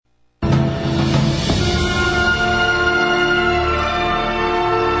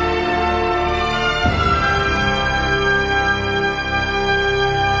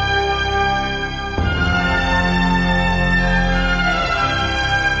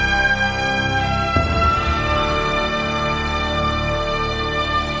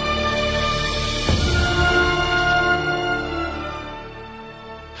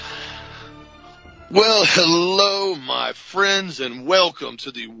Well, hello, my friends, and welcome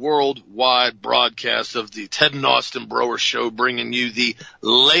to the worldwide broadcast of the Ted and Austin Broer Show, bringing you the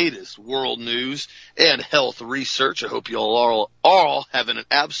latest world news and health research. I hope you all are having an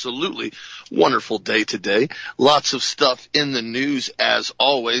absolutely wonderful day today. Lots of stuff in the news, as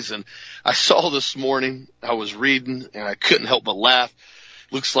always, and I saw this morning, I was reading, and I couldn't help but laugh.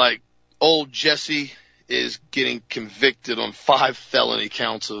 Looks like old Jesse is getting convicted on 5 felony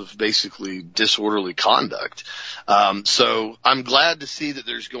counts of basically disorderly conduct. So I'm glad to see that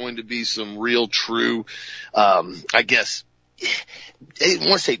there's going to be some real true, I guess, I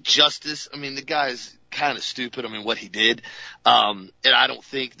want to say justice. I mean, the guy is kind of stupid. I mean, what he did. And I don't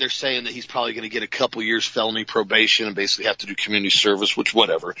think they're saying that he's probably going to get a couple years felony probation and basically have to do community service, which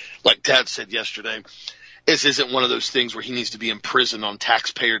whatever. Like Dad said yesterday, this isn't one of those things where he needs to be in prison on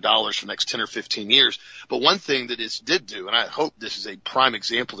taxpayer dollars for the next 10 or 15 years. But one thing that it did do, and I hope this is a prime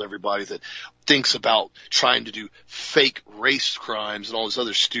example to everybody that thinks about trying to do fake race crimes and all this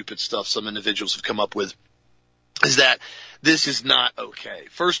other stupid stuff some individuals have come up with, is that this is not okay.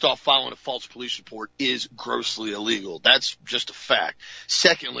 First off, filing a false police report is grossly illegal. That's just a fact.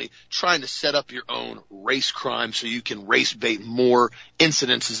 Secondly, trying to set up your own race crime so you can race bait more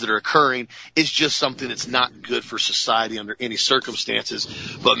incidences that are occurring is just something that's not good for society under any circumstances.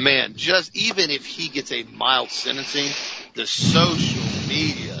 But man, just even if he gets a mild sentencing, the social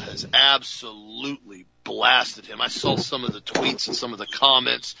media has absolutely blasted him. I saw some of the tweets and some of the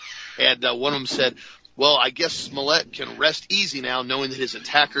comments, and one of them said, well, I guess Smollett can rest easy now knowing that his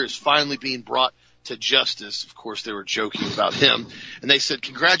attacker is finally being brought to justice. Of course, they were joking about him. And they said,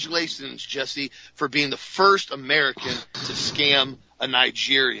 congratulations, Jesse, for being the first American to scam a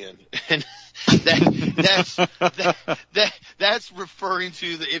Nigerian. And that's referring to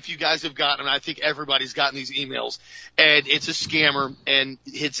if you guys have gotten, and I think everybody's gotten these emails, and it's a scammer, and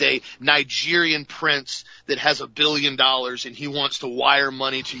it's a Nigerian prince that has $1 billion, and he wants to wire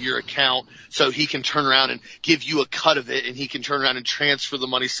money to your account so he can turn around and give you a cut of it, and he can turn around and transfer the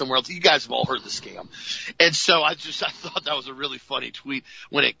money somewhere else. You guys have all heard the scam. And so I thought that was a really funny tweet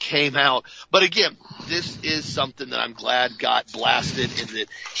when it came out. But again, this is something that I'm glad got blasted and that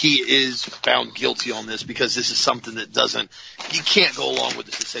he is found guilty on this, because this is something that you can't go along with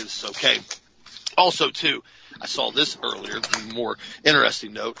this to say this is okay. Also, too, I saw this earlier, a more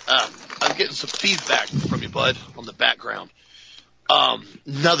interesting note. I'm getting some feedback from you, bud, on the background.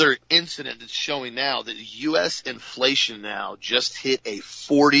 Another incident that's showing now that U.S. inflation now just hit a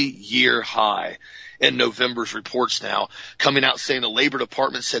 40-year high in November's reports now, coming out saying the Labor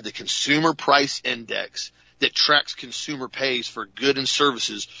Department said the Consumer Price Index that tracks consumer pays for goods and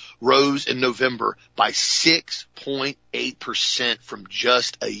services rose in November by 6.8% from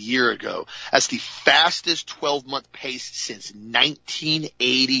just a year ago. That's the fastest 12-month pace since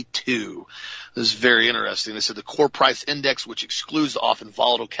 1982. This is very interesting. They said the core price index, which excludes the often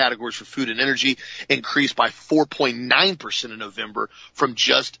volatile categories for food and energy, increased by 4.9% in November from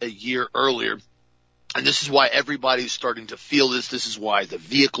just a year earlier. And this is why everybody's starting to feel this. This is why the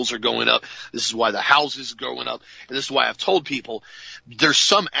vehicles are going up. This is why the houses are going up. And this is why I've told people there's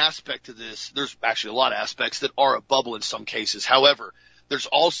some aspect to this. There's actually a lot of aspects that are a bubble in some cases. However, there's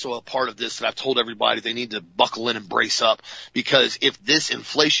also a part of this that I've told everybody they need to buckle in and brace up, because if this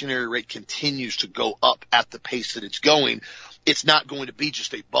inflationary rate continues to go up at the pace that it's going, it's not going to be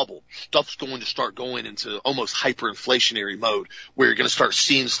just a bubble. Stuff's going to start going into almost hyperinflationary mode, where you're going to start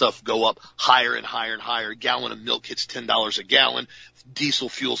seeing stuff go up higher and higher and higher. A gallon of milk hits $10 a gallon. Diesel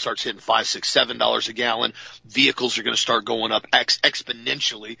fuel starts hitting $5, $6, $7 a gallon. Vehicles are going to start going up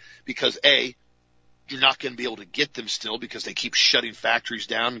exponentially because you're not going to be able to get them still because they keep shutting factories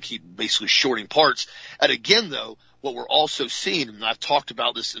down and keep basically shorting parts. And again, though, what we're also seeing, and I've talked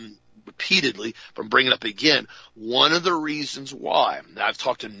about this repeatedly, but I'm bringing it up again, one of the reasons why, and I've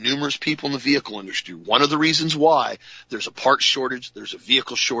talked to numerous people in the vehicle industry, one of the reasons why there's a part shortage, there's a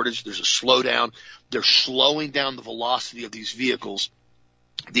vehicle shortage, there's a slowdown, they're slowing down the velocity of these vehicles.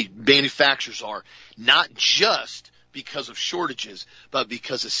 The manufacturers are, not just because of shortages, but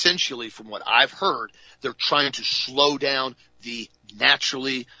because essentially, from what I've heard, they're trying to slow down the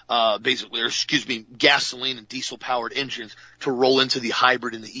gasoline and diesel powered engines to roll into the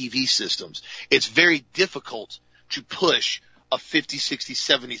hybrid and the EV systems. It's very difficult to push a $50,000,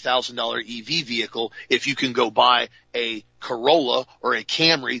 $60,000, $70,000 EV vehicle if you can go buy a Corolla or a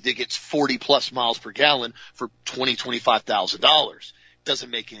Camry that gets 40 plus miles per gallon for $20,000, $25,000.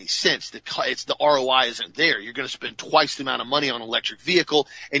 Doesn't make any sense. The ROI isn't there. You're going to spend twice the amount of money on an electric vehicle,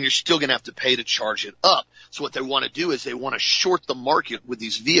 and you're still going to have to pay to charge it up. So what they want to do is they want to short the market with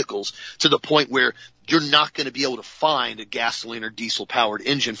these vehicles to the point where you're not going to be able to find a gasoline or diesel powered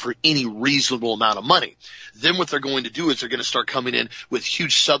engine for any reasonable amount of money. Then what they're going to do is they're going to start coming in with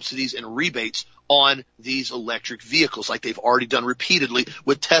huge subsidies and rebates on these electric vehicles, like they've already done repeatedly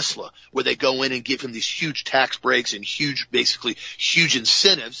with Tesla, where they go in and give them these huge tax breaks and huge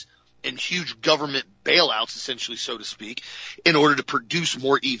incentives and huge government bailouts, essentially, so to speak, in order to produce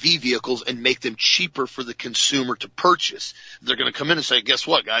more EV vehicles and make them cheaper for the consumer to purchase. They're going to come in and say, guess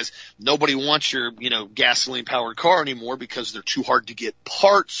what, guys? Nobody wants your, gasoline powered car anymore because they're too hard to get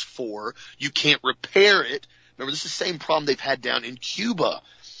parts for. You can't repair it. Remember, this is the same problem they've had down in Cuba.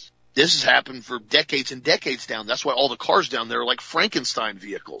 This has happened for decades and decades down. That's why all the cars down there are like Frankenstein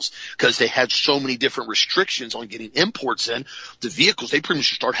vehicles, because they had so many different restrictions on getting imports in. The vehicles, they pretty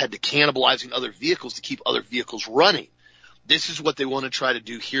much had to cannibalizing other vehicles to keep other vehicles running. This is what they want to try to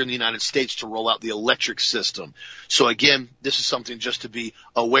do here in the United States to roll out the electric system. So again, this is something just to be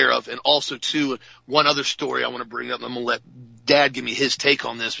aware of. And also too, one other story I want to bring up, and I'm going to let Dad give me his take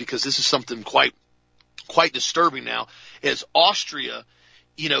on this, because this is something quite disturbing now, is Austria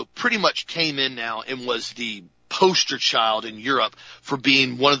pretty much came in now and was the poster child in Europe for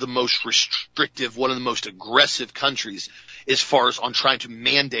being one of the most restrictive, one of the most aggressive countries as far as on trying to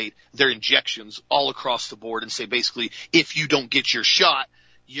mandate their injections all across the board and say, basically, if you don't get your shot,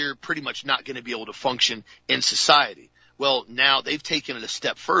 you're pretty much not going to be able to function in society. Well, now they've taken it a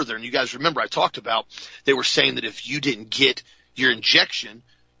step further. And you guys remember I talked about, they were saying that if you didn't get your injection,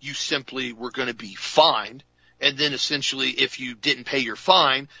 you simply were going to be fined. And then essentially, if you didn't pay your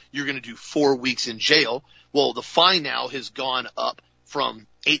fine, you're going to do 4 weeks in jail. Well, the fine now has gone up from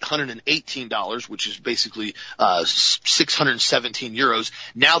 $818, which is basically 617 euros.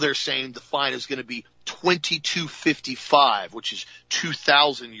 Now they're saying the fine is going to be 2255, which is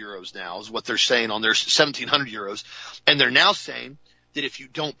 2,000 euros now, is what they're saying on their 1,700 euros. And they're now saying that if you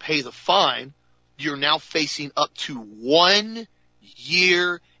don't pay the fine, you're now facing up to 1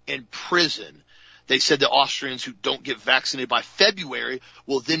 year in prison. They said the Austrians who don't get vaccinated by February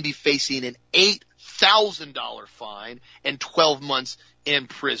will then be facing an $8,000 fine and 12 months in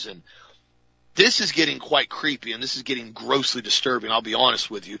prison. This is getting quite creepy, and this is getting grossly disturbing, I'll be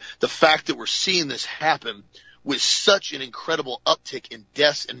honest with you. The fact that we're seeing this happen with such an incredible uptick in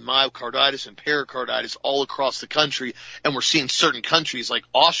deaths and myocarditis and pericarditis all across the country, and we're seeing certain countries like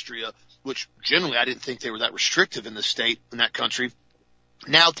Austria, which generally I didn't think they were that restrictive in that country,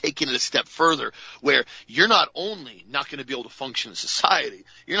 now taking it a step further, where you're not only not going to be able to function in society,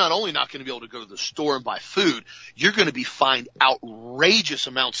 you're not only not going to be able to go to the store and buy food, you're going to be fined outrageous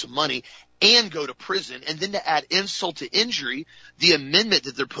amounts of money and go to prison. And then to add insult to injury, the amendment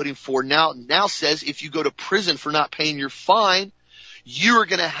that they're putting forward now says if you go to prison for not paying your fine, you're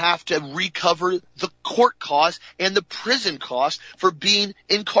going to have to recover the court costs and the prison costs for being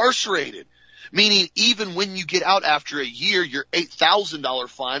incarcerated. Meaning even when you get out after a year, your $8,000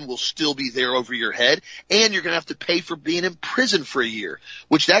 fine will still be there over your head, and you're going to have to pay for being in prison for a year,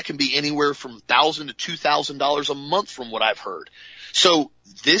 which that can be anywhere from $1,000 to $2,000 a month from what I've heard. So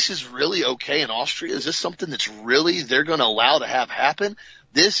this is really okay in Austria? Is this something that's really they're going to allow to have happen?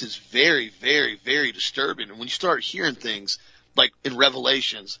 This is very, very, very disturbing. And when you start hearing things like in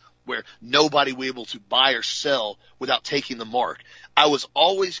Revelations, where nobody will be able to buy or sell without taking the mark. I was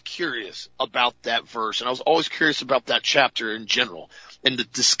always curious about that verse, and I was always curious about that chapter in general and the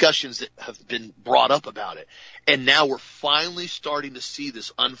discussions that have been brought up about it. And now we're finally starting to see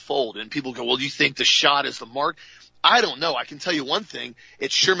this unfold. And people go, well, do you think the shot is the mark? I don't know. I can tell you one thing.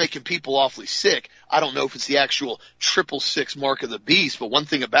 It's sure making people awfully sick. I don't know if it's the actual 666 mark of the beast, but one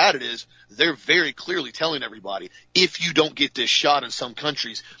thing about it is they're very clearly telling everybody, if you don't get this shot in some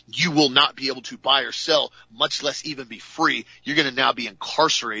countries, you will not be able to buy or sell, much less even be free. You're going to now be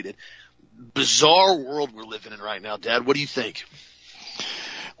incarcerated. Bizarre world we're living in right now, Dad. What do you think?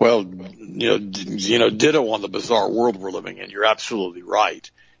 Well, ditto on the bizarre world we're living in. You're absolutely right.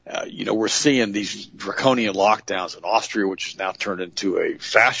 We're seeing these draconian lockdowns in Austria, which has now turned into a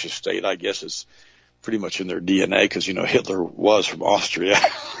fascist state. I guess it's pretty much in their DNA because, Hitler was from Austria.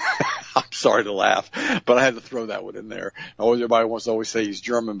 I'm sorry to laugh, but I had to throw that one in there. Everybody wants to always say he's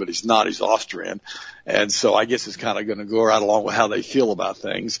German, but he's not. He's Austrian. And so I guess it's kind of going to go right along with how they feel about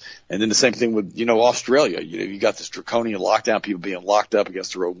things. And then the same thing with, Australia. You got this draconian lockdown, people being locked up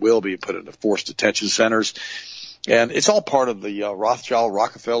against their own will, being put into forced detention centers. And it's all part of the Rothschild,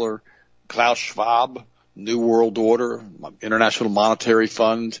 Rockefeller, Klaus Schwab New World Order, International Monetary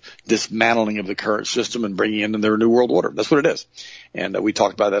Fund, dismantling of the current system and bringing in their New World Order. That's what it is. And we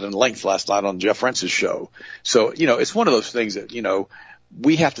talked about that in length last night on Jeff Rentz's show. So, it's one of those things that,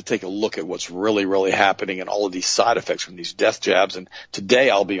 we have to take a look at what's really, really happening and all of these side effects from these death jabs. And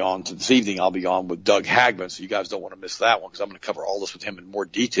this evening I'll be on with Doug Hagman. So you guys don't want to miss that one because I'm going to cover all this with him in more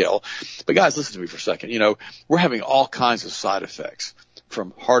detail. But guys, listen to me for a second. We're having all kinds of side effects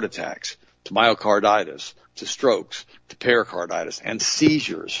from heart attacks to myocarditis to strokes to pericarditis and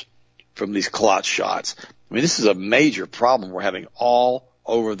seizures from these clot shots. I mean, this is a major problem we're having all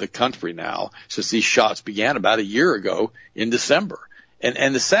over the country now since these shots began about a year ago in December.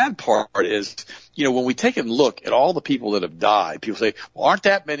 And the sad part is, when we take a look at all the people that have died, people say, well, aren't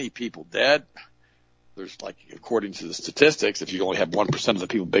that many people dead? There's according to the statistics, if you only have 1% of the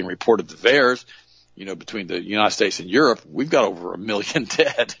people being reported to VAERS, between the United States and Europe, we've got over 1 million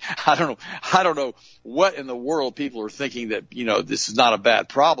dead. I don't know what in the world people are thinking that, this is not a bad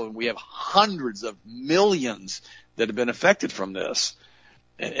problem. We have hundreds of millions that have been affected from this.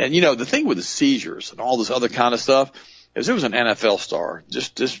 And the thing with the seizures and all this other kind of stuff is there was an NFL star,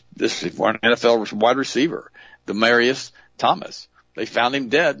 just an NFL wide receiver, Demaryius Thomas. They found him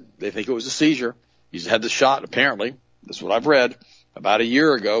dead. They think it was a seizure. He's had the shot, apparently. That's what I've read. About a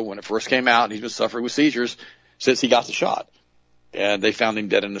year ago when it first came out, and he's been suffering with seizures since he got the shot. And they found him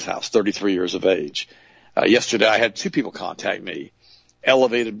dead in his house, 33 years of age. Yesterday I had 2 people contact me,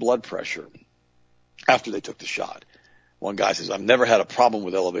 elevated blood pressure after they took the shot. One guy says, I've never had a problem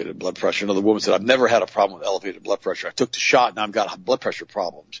with elevated blood pressure. Another woman said, I've never had a problem with elevated blood pressure. I took the shot and I've got blood pressure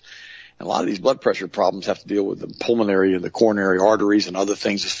problems. And a lot of these blood pressure problems have to deal with the pulmonary and the coronary arteries and other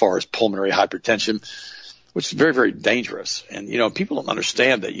things as far as pulmonary hypertension, which is very, very dangerous. And, people don't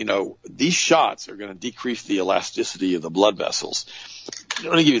understand that, these shots are going to decrease the elasticity of the blood vessels.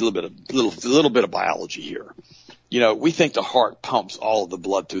 Let me give you a little bit of biology here. We think the heart pumps all of the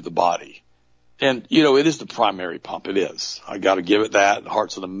blood through the body. And, it is the primary pump. It is. I got to give it that. The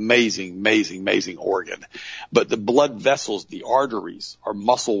heart's an amazing, amazing, amazing organ. But the blood vessels, the arteries, are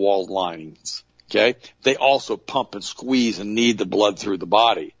muscle wall linings. Okay? They also pump and squeeze and need the blood through the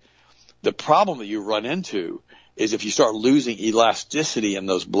body. The problem that you run into is if you start losing elasticity in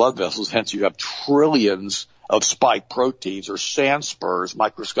those blood vessels, hence you have trillions of spike proteins or sand spurs,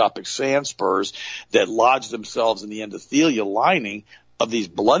 microscopic sand spurs that lodge themselves in the endothelial lining of these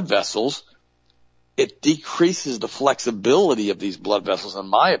blood vessels. It decreases the flexibility of these blood vessels, in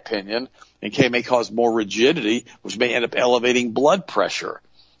my opinion, and may cause more rigidity, which may end up elevating blood pressure.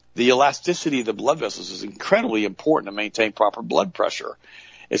 The elasticity of the blood vessels is incredibly important to maintain proper blood pressure.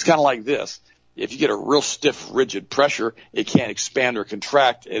 It's kind of like this. If you get a real stiff, rigid pressure, it can't expand or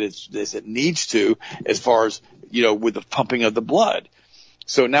contract as it needs to as far as, with the pumping of the blood.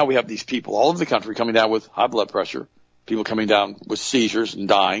 So now we have these people all over the country coming down with high blood pressure, people coming down with seizures and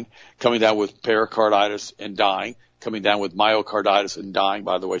dying, coming down with pericarditis and dying, coming down with myocarditis and dying,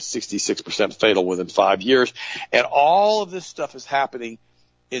 by the way, 66% fatal within 5 years. And all of this stuff is happening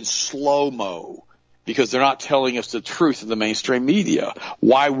in slow-mo because they're not telling us the truth in the mainstream media.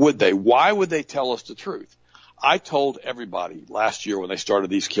 Why would they? Why would they tell us the truth? I told everybody last year when they started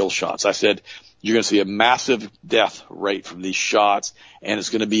these kill shots, I said, you're going to see a massive death rate from these shots, and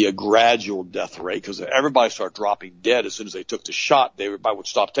it's going to be a gradual death rate because everybody started dropping dead as soon as they took the shot. Everybody would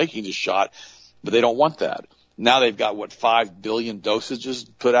stop taking the shot, but they don't want that. Now they've got, 5 billion dosages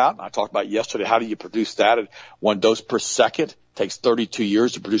put out. I talked about yesterday, how do you produce that at 1 dose per second? It takes 32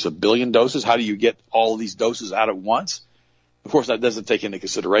 years to produce 1 billion doses. How do you get all of these doses out at once? Of course, that doesn't take into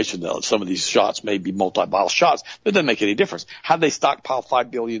consideration, though, that some of these shots may be multi-bottle shots. That doesn't make any difference. How did they stockpile 5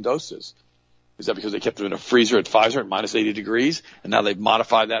 billion doses? Is that because they kept them in a freezer at Pfizer at minus 80 degrees, and now they've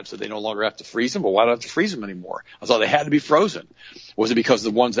modified that so they no longer have to freeze them? Well, why don't they have to freeze them anymore? I thought they had to be frozen. Was it because the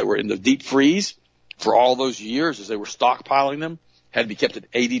ones that were in the deep freeze for all those years as they were stockpiling them had to be kept at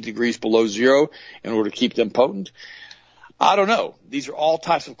 80 degrees below zero in order to keep them potent? I don't know. These are all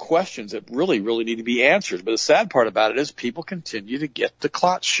types of questions that really, really need to be answered. But the sad part about it is people continue to get the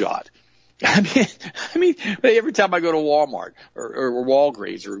clot shot. I mean, every time I go to Walmart or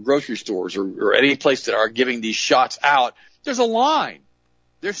Walgreens or grocery stores or any place that are giving these shots out, there's a line.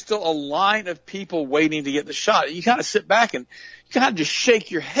 There's still a line of people waiting to get the shot. And you kind of sit back and you kind of just shake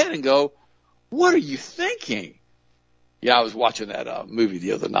your head and go, what are you thinking? Yeah, I was watching that movie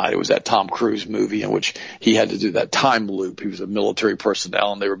the other night. It was that Tom Cruise movie in which he had to do that time loop. He was a military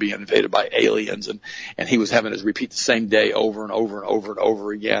personnel and they were being invaded by aliens and he was having to repeat the same day over and over and over and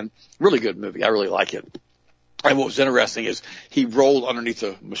over again. Really good movie. I really like it. And what was interesting is he rolled underneath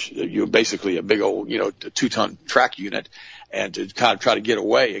basically a big old, 2-ton track unit and to kind of try to get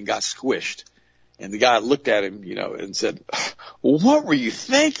away and got squished. And the guy looked at him, and said, well, what were you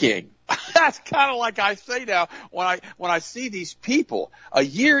thinking? That's kind of like I say now when I see these people a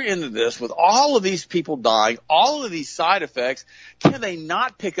year into this with all of these people dying, all of these side effects, can they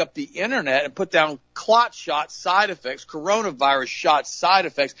not pick up the internet and put down Clot shot side effects, coronavirus shot side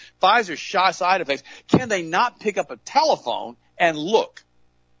effects, Pfizer shot side effects? Can they not pick up a telephone and look?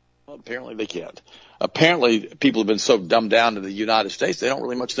 Well, apparently they can't. Apparently people have been so dumbed down in the United States, they don't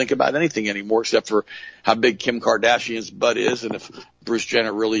really much think about anything anymore except for how big Kim Kardashian's butt is and if Bruce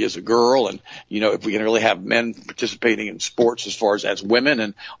Jenner really is a girl and, if we can really have men participating in sports as far as women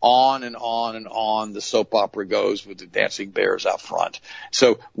and on and on and on the soap opera goes with the dancing bears out front.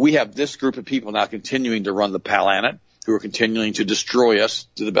 So we have this group of people now continuing to run the planet who are continuing to destroy us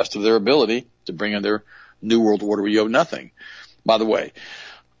to the best of their ability to bring in their new world order we owe nothing. By the way,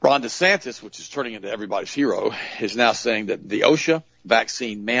 Ron DeSantis, which is turning into everybody's hero, is now saying that the OSHA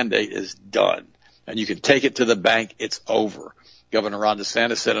vaccine mandate is done. And you can take it to the bank. It's over. Governor Ron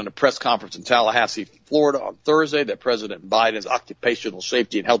DeSantis said in a press conference in Tallahassee, Florida on Thursday that President Biden's Occupational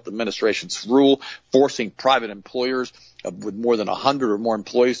Safety and Health Administration's rule forcing private employers with more than 100 or more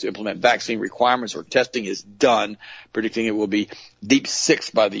employees to implement vaccine requirements or testing is done, predicting it will be deep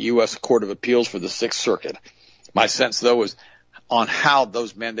six by the U.S. Court of Appeals for the Sixth Circuit. My sense, though, is on how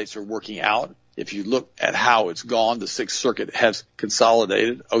those mandates are working out. If you look at how it's gone, the Sixth Circuit has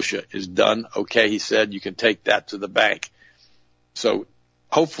consolidated. OSHA is done. Okay, he said you can take that to the bank. So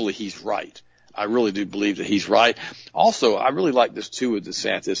hopefully he's right. I really do believe that he's right. Also, I really like this too with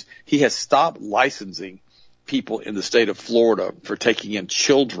DeSantis. He has stopped licensing people in the state of Florida for taking in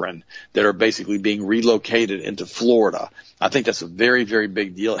children that are basically being relocated into Florida. I think that's a very, very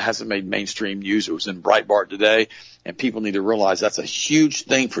big deal. It hasn't made mainstream news. It was in Breitbart today, and people need to realize that's a huge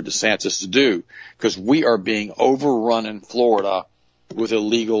thing for DeSantis to do because we are being overrun in Florida with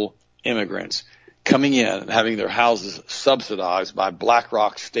illegal immigrants coming in and having their houses subsidized by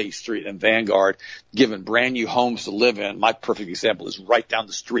BlackRock, State Street, and Vanguard, given brand new homes to live in. My perfect example is right down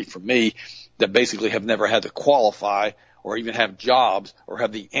the street from me that basically have never had to qualify or even have jobs or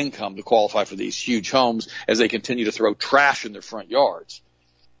have the income to qualify for these huge homes as they continue to throw trash in their front yards.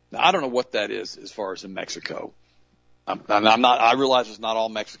 Now, I don't know what that is as far as in Mexico. I realize it's not all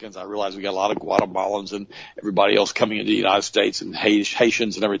Mexicans. I realize we got a lot of Guatemalans and everybody else coming into the United States and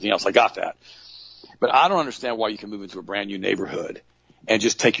Haitians and everything else. I got that. But I don't understand why you can move into a brand new neighborhood and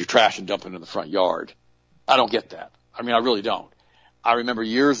just take your trash and dump it in the front yard. I don't get that. I mean, I really don't. I remember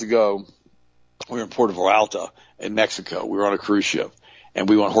years ago, we were in Puerto Vallarta in Mexico. We were on a cruise ship and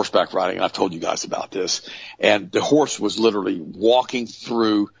we went horseback riding. And I've told you guys about this. And the horse was literally walking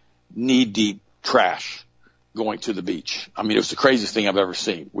through knee-deep trash going to the beach. I mean, it was the craziest thing I've ever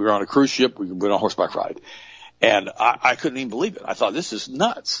seen. We were on a cruise ship. We went on a horseback ride. And I couldn't even believe it. I thought, this is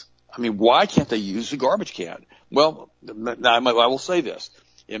nuts. I mean, why can't they use the garbage can? Well, I will say this.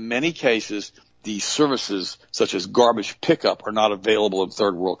 In many cases, these services such as garbage pickup are not available in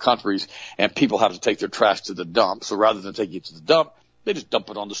third world countries, and people have to take their trash to the dump. So rather than taking it to the dump, they just dump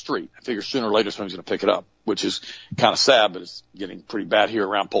it on the street. I figure sooner or later someone's going to pick it up, which is kind of sad, but it's getting pretty bad here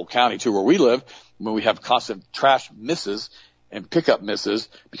around Polk County, too, where we live, when we have constant trash misses and pickup misses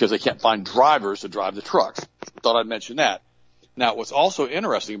because they can't find drivers to drive the trucks. Thought I'd mention that. Now, what's also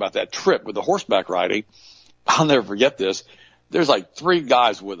interesting about that trip with the horseback riding, I'll never forget this. There's like 3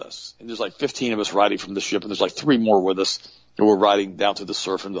 guys with us, and there's like 15 of us riding from the ship, and there's like 3 more with us, and we're riding down to the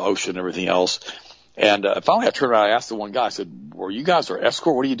surf and the ocean and everything else. And finally I turned around and I asked the one guy, I said, well, you guys are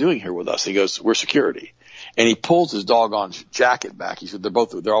escort? What are you doing here with us? He goes, we're security. And he pulls his doggone jacket back. He said,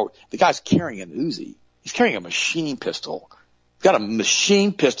 the guy's carrying an Uzi. He's carrying a machine pistol. He's got a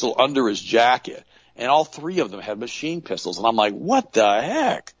machine pistol under his jacket. And all 3 of them had machine pistols. And I'm like, what the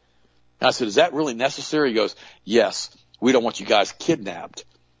heck? And I said, is that really necessary? He goes, yes, we don't want you guys kidnapped.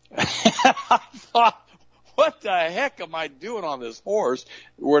 I thought, what the heck am I doing on this horse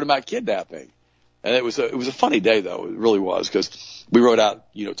worried about kidnapping? And it was a funny day, though. It really was, because we rode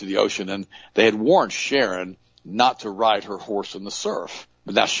out, to the ocean, and they had warned Sharon not to ride her horse in the surf.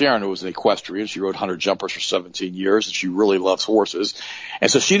 But now Sharon was an equestrian. She rode 100 jumpers for 17 years, and she really loves horses. And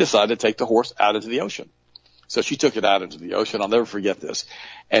so she decided to take the horse out into the ocean. So she took it out into the ocean. I'll never forget this.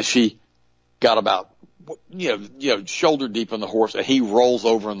 And she got about, shoulder deep in the horse, and he rolls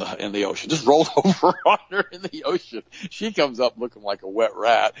over in the ocean. Just rolls over on her in the ocean. She comes up looking like a wet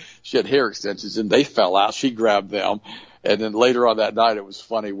rat. She had hair extensions, and they fell out. She grabbed them. And then later on that night, it was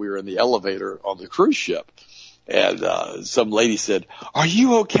funny. We were in the elevator on the cruise ship. And some lady said, are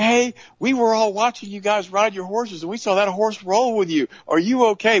you okay? We were all watching you guys ride your horses, and we saw that horse roll with you. Are you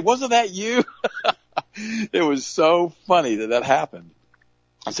okay? Wasn't that you? It was so funny that happened.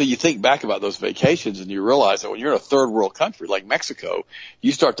 And so you think back about those vacations and you realize that when you're in a third world country like Mexico,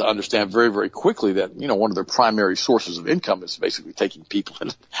 you start to understand very, very quickly that, one of their primary sources of income is basically taking people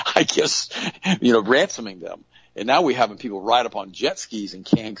and, I guess, ransoming them. And now we're having people ride up on jet skis in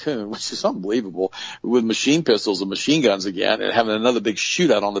Cancun, which is unbelievable, with machine pistols and machine guns again, and having another big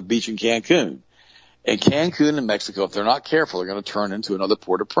shootout on the beach in Cancun. And Cancun and Mexico, if they're not careful, they're going to turn into another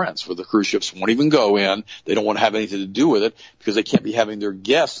Port-au-Prince where the cruise ships won't even go in. They don't want to have anything to do with it because they can't be having their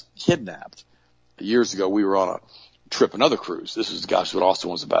guests kidnapped. Years ago, we were on a trip, another cruise. This is, when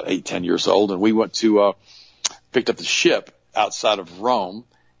Austin was about 8-10 years old. And we went to, picked up the ship outside of Rome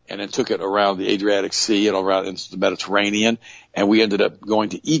and then took it around the Adriatic Sea and around into the Mediterranean. And we ended up going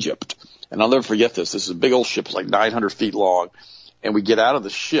to Egypt. And I'll never forget this. This is a big old ship. It's like 900 feet long. And we get out of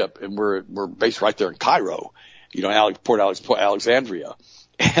the ship, and we're based right there in Cairo, Port Alexandria.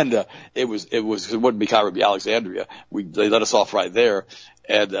 And it wouldn't be Cairo, it'd be Alexandria. They let us off right there.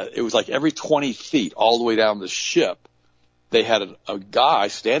 And it was like every 20 feet all the way down the ship, they had a guy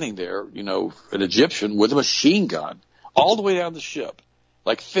standing there, an Egyptian with a machine gun all the way down the ship,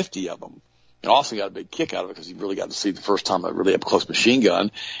 like 50 of them. And Austin got a big kick out of it because he really got to see the first time a really up-close machine gun.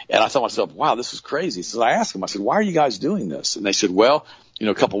 And I thought to myself, wow, this is crazy. So I asked him, I said, why are you guys doing this? And they said, well,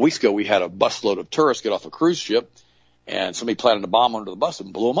 a couple of weeks ago we had a busload of tourists get off a cruise ship, and somebody planted a bomb under the bus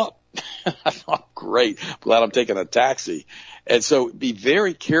and blew them up. I thought, great. Glad I'm taking a taxi. And so be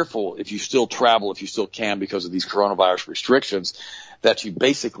very careful if you still travel, if you still can because of these coronavirus restrictions, that you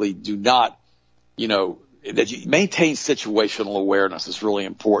basically do not, that you maintain situational awareness is really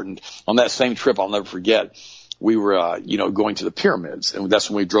important. On that same trip, I'll never forget, we were, going to the pyramids, and that's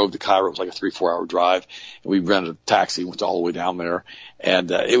when we drove to Cairo. It was like a 3-4 hour drive, and we rented a taxi, went all the way down there.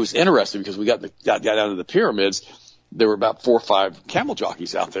 And, it was interesting because we got down to the pyramids. There were about 4 or 5 camel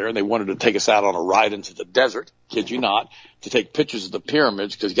jockeys out there, and they wanted to take us out on a ride into the desert, kid you not, to take pictures of the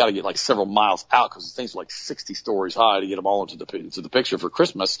pyramids because you got to get like several miles out because the things are like 60 stories high to get them all into the picture for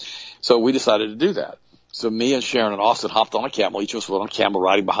Christmas. So we decided to do that. So me and Sharon and Austin hopped on a camel. Each of us was on a camel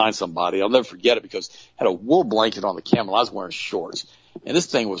riding behind somebody. I'll never forget it because I had a wool blanket on the camel. I was wearing shorts. And this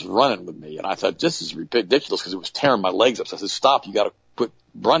thing was running with me. And I thought, this is ridiculous because it was tearing my legs up. So I said, stop. You got to quit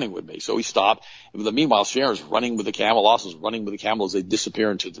running with me. So he stopped. And meanwhile, Sharon's running with the camel. Austin's running with the camel as they disappear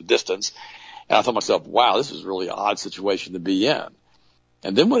into the distance. And I thought to myself, wow, this is really an odd situation to be in.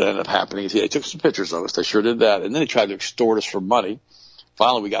 And then what ended up happening is they took some pictures of us. They sure did that. And then they tried to extort us for money.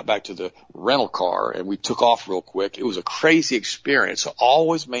 Finally, we got back to the rental car and we took off real quick. It was a crazy experience. So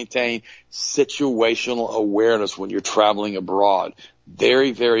always maintain situational awareness when you're traveling abroad.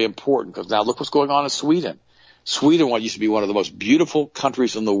 Very, very important because now look what's going on in Sweden. Sweden used to be one of the most beautiful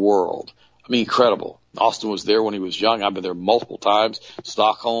countries in the world. I mean, incredible. Austin was there when he was young. I've been there multiple times.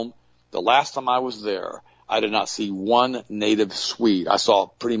 Stockholm. The last time I was there, I did not see one native Swede. I saw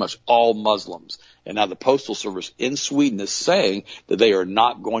pretty much all Muslims. And now the Postal Service in Sweden is saying that they are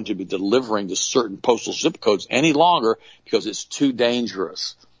not going to be delivering to certain postal zip codes any longer because it's too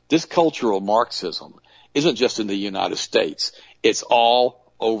dangerous. This cultural Marxism isn't just in the United States. It's all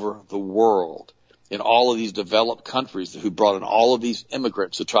over the world. In all of these developed countries who brought in all of these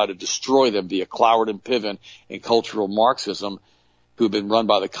immigrants to try to destroy them via Clot and Piven and cultural Marxism, who have been run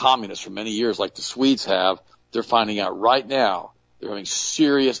by the communists for many years like the Swedes have, they're finding out right now they're having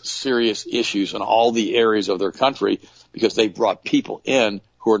serious, serious issues in all the areas of their country because they brought people in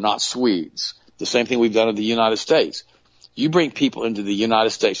who are not Swedes. The same thing we've done in the United States. You bring people into the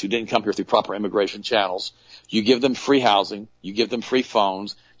United States who didn't come here through proper immigration channels. You give them free housing. You give them free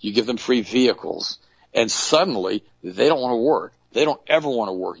phones. You give them free vehicles. And suddenly they don't want to work. They don't ever want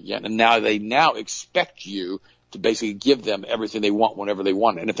to work again. And now they expect you to basically give them everything they want whenever they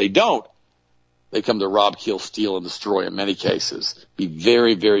want. And if they don't, they come to rob, kill, steal, and destroy in many cases. Be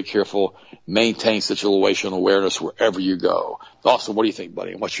very, very careful. Maintain situational awareness wherever you go. Austin, what do you think,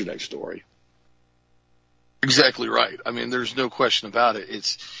 buddy? And what's your next story? Exactly right. I mean, there's no question about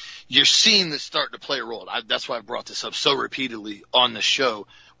it. You're seeing this starting to play a role. That's why I brought this up so repeatedly on the show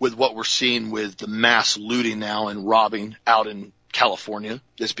with what we're seeing with the mass looting now and robbing out in California.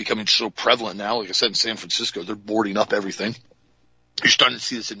 It's becoming so prevalent now. Like I said, in San Francisco, they're boarding up everything. You're starting to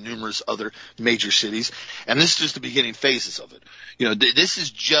see this in numerous other major cities, and this is just the beginning phases of it. This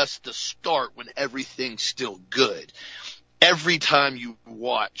is just the start when everything's still good. Every time you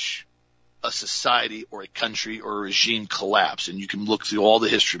watch a society or a country or a regime collapse, and you can look through all the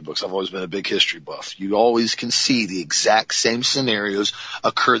history books. I've always been a big history buff. You always can see the exact same scenarios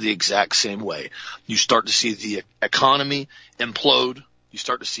occur the exact same way. You start to see the economy implode, You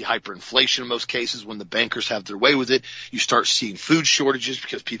start to see hyperinflation in most cases when the bankers have their way with it. You start seeing food shortages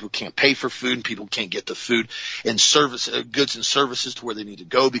because people can't pay for food and people can't get the food and goods and services to where they need to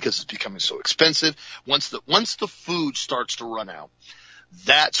go because it's becoming so expensive. Once the food starts to run out,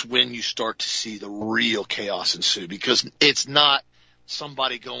 that's when you start to see the real chaos ensue, because it's not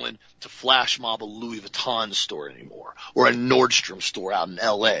somebody going to flash mob a Louis Vuitton store anymore or a Nordstrom store out in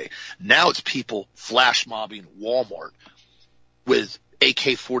LA. Now it's people flash mobbing Walmart with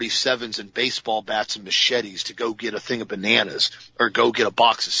AK-47s and baseball bats and machetes to go get a thing of bananas or go get a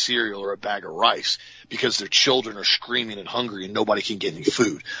box of cereal or a bag of rice because their children are screaming and hungry and nobody can get any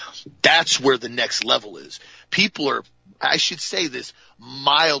food. That's where the next level is. People are, I should say this,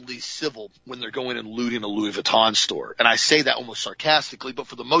 mildly civil when they're going and looting a Louis Vuitton store. And I say that almost sarcastically, but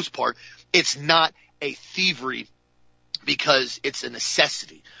for the most part, it's not a thievery because it's a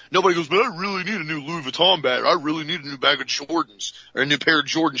necessity. Nobody goes, man, I really need a new Louis Vuitton bag. I really need a new bag of Jordans or a new pair of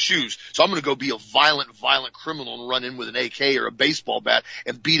Jordan shoes. So I'm going to go be a violent criminal and run in with an AK or a baseball bat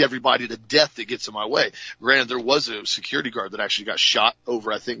and beat everybody to death that gets in my way. Granted, there was a security guard that actually got shot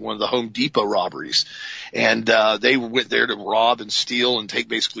over, I think, one of the Home Depot robberies. And they went there to rob and steal and take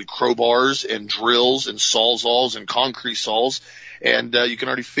basically crowbars and drills and sawzalls and concrete saws. And you can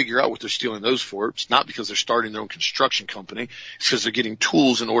already figure out what they're stealing those for. It's not because they're starting their own construction company. It's because they're getting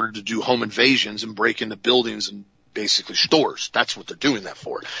tools in order to do home invasions and break into buildings and basically stores. That's what they're doing that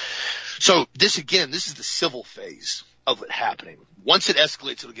for. So this is the civil phase of it happening. Once it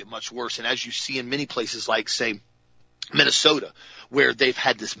escalates, it'll get much worse. And as you see in many places like, say, Minnesota, where they've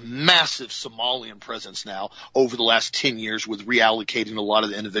had this massive Somalian presence now over the last 10 years with reallocating a lot of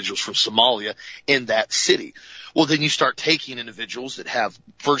the individuals from Somalia in that city. Well, then you start taking individuals that have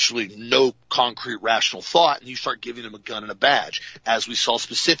virtually no concrete rational thought and you start giving them a gun and a badge, as we saw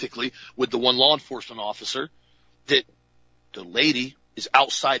specifically with the one law enforcement officer that the lady is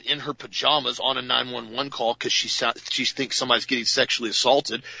outside in her pajamas on a 911 call because she thinks somebody's getting sexually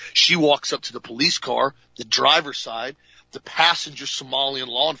assaulted. She walks up to the police car, the driver's side, the passenger Somalian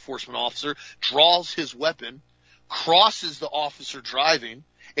law enforcement officer draws his weapon, crosses the officer driving,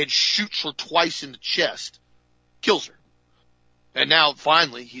 and shoots her twice in the chest, kills her. And now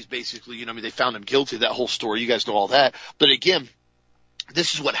finally he's basically, they found him guilty of that whole story. You guys know all that. But again,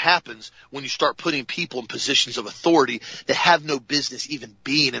 this is what happens when you start putting people in positions of authority that have no business even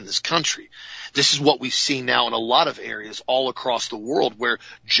being in this country. This is what we've seen now in a lot of areas all across the world where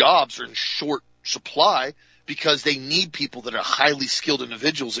jobs are in short supply because they need people that are highly skilled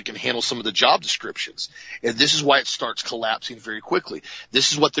individuals that can handle some of the job descriptions. And this is why it starts collapsing very quickly.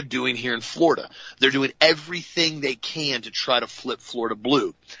 This is what they're doing here in Florida. They're doing everything they can to try to flip Florida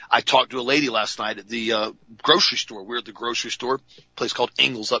blue. I talked to a lady last night at the grocery store. We were at the grocery store, a place called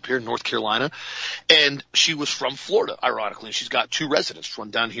Ingalls up here in North Carolina. And she was from Florida, ironically. And she's got two residents, one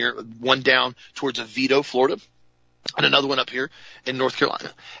down here, one down towards Oviedo, Florida, and another one up here in North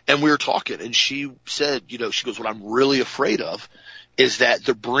Carolina. And we were talking, and she said, she goes, what I'm really afraid of is that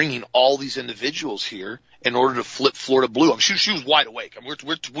they're bringing all these individuals here in order to flip Florida blue. I mean, she was wide awake. I mean,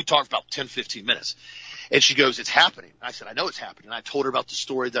 we talked about 10, 15 minutes. And she goes, it's happening. I said, I know it's happening. And I told her about the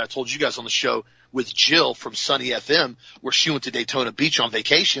story that I told you guys on the show with Jill from Sunny FM, where she went to Daytona Beach on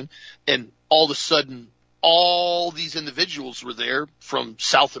vacation, and all of a sudden, all these individuals were there from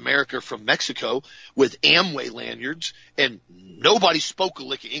South America, from Mexico, with Amway lanyards, and nobody spoke a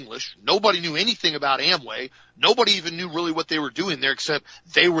lick of English. Nobody knew anything about Amway. Nobody even knew really what they were doing there, except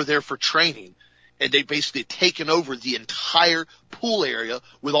they were there for training. And they basically had taken over the entire pool area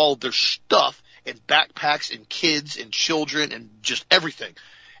with all of their stuff and backpacks and kids and children and just everything.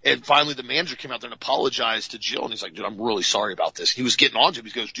 And finally, the manager came out there and apologized to Jill, and he's like, dude, I'm really sorry about this. He was getting on to him.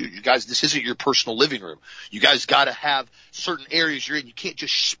 He goes, dude, you guys, this isn't your personal living room. You guys got to have certain areas you're in. You can't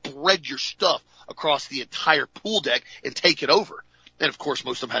just spread your stuff across the entire pool deck and take it over. And, of course,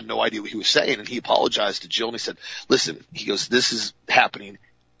 most of them had no idea what he was saying, and he apologized to Jill, and he said, listen, he goes, this is happening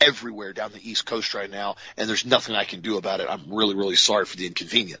everywhere down the East Coast right now, and there's nothing I can do about it. I'm really, really sorry for the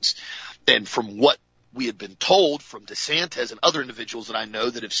inconvenience. And from what we had been told from DeSantis and other individuals that I know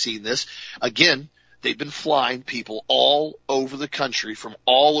that have seen this, again, they've been flying people all over the country, from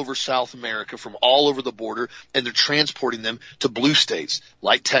all over South America, from all over the border, and they're transporting them to blue states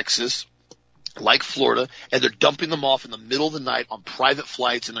like Texas, like Florida, and they're dumping them off in the middle of the night on private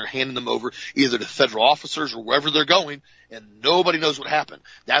flights, and they're handing them over either to federal officers or wherever they're going, and nobody knows what happened.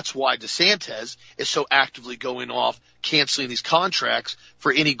 That's why DeSantis is so actively going off, canceling these contracts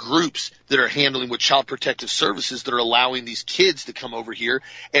for any groups that are handling with Child Protective Services that are allowing these kids to come over here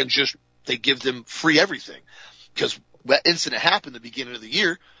and just they give them free everything. Because that incident happened at the beginning of the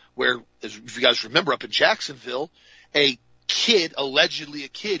year where, if you guys remember, up in Jacksonville, a kid, allegedly a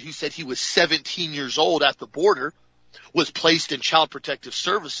kid who said he was 17 years old at the border, was placed in Child Protective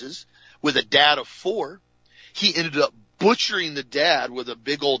Services with a dad of 4. He ended up butchering the dad with a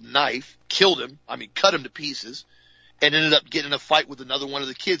big old knife, killed him, cut him to pieces, and ended up getting in a fight with another one of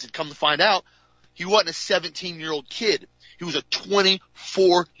the kids. And come to find out, he wasn't a 17-year-old kid. He was a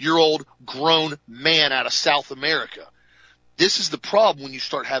 24-year-old grown man out of South America. This is the problem when you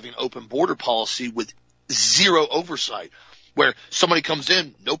start having open border policy with zero oversight, where somebody comes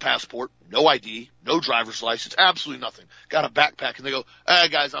in, no passport, no ID, no driver's license, absolutely nothing, got a backpack, and they go, "Hey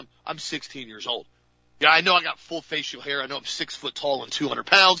guys, I'm 16 years old. Yeah, I know I got full facial hair. I know I'm 6 foot tall and 200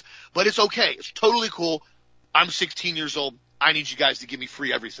 pounds, but it's okay. It's totally cool. I'm 16 years old. I need you guys to give me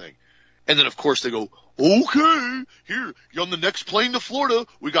free everything." And then, of course, they go, "Okay, here, you're on the next plane to Florida.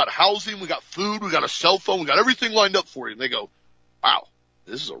 We got housing, we got food, we got a cell phone, we got everything lined up for you." And they go, "Wow,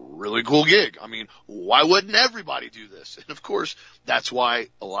 this is a really cool gig. Why wouldn't everybody do this?" And, of course, that's why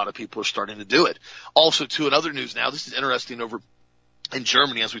a lot of people are starting to do it. Also, too, in other news now, this is interesting over in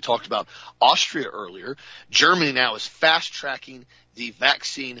Germany, as we talked about Austria earlier. Germany now is fast-tracking the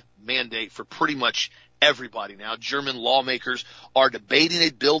vaccine mandate for pretty much everybody now. German lawmakers are debating a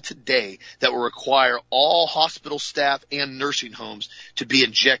bill today that will require all hospital staff and nursing homes to be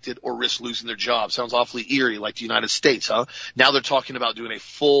injected or risk losing their jobs. Sounds awfully eerie, like the United States, huh? Now they're talking about doing a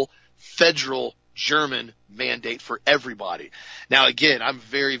full federal German mandate for everybody. Now, again, I'm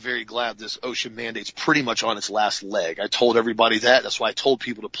very, very glad this OSHA mandate's pretty much on its last leg. I told everybody that. That's why I told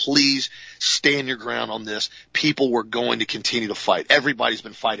people to please stand your ground on this. People were going to continue to fight. Everybody's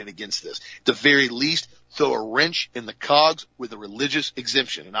been fighting against this. At the very least, throw a wrench in the cogs with a religious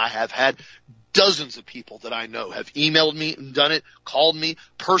exemption. And I have had dozens of people that I know have emailed me and done it, called me,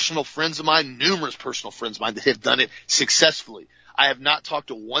 personal friends of mine, numerous personal friends of mine that have done it successfully. I have not talked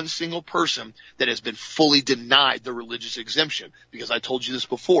to one single person that has been fully denied the religious exemption, because I told you this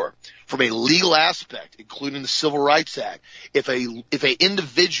before. From a legal aspect, including the Civil Rights Act, if a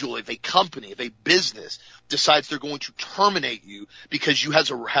individual, if a company, if a business decides they're going to terminate you because you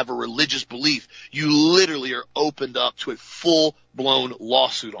have a religious belief, you literally are opened up to a full-blown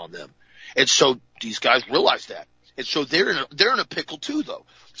lawsuit on them. And so these guys realize that. And so they're in a pickle too, though.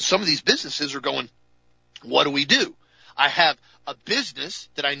 Some of these businesses are going, what do we do? I have a business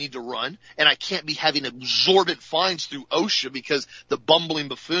that I need to run, and I can't be having exorbitant fines through OSHA because the bumbling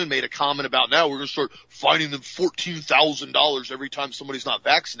buffoon made a comment about, now we're going to start fining them $14,000 every time somebody's not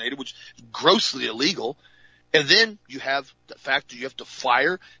vaccinated, which is grossly illegal. And then you have the fact that you have to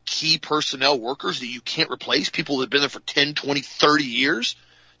fire key personnel workers that you can't replace, people that have been there for 10, 20, 30 years,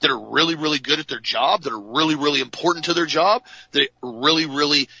 that are really, really good at their job, that are really, really important to their job, that are really,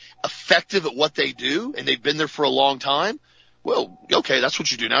 really effective at what they do, and they've been there for a long time. Well, okay, that's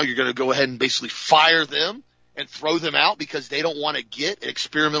what you do now. You're going to go ahead and basically fire them and throw them out because they don't want to get an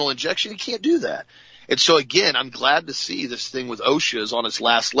experimental injection. You can't do that. And so, again, I'm glad to see this thing with OSHA is on its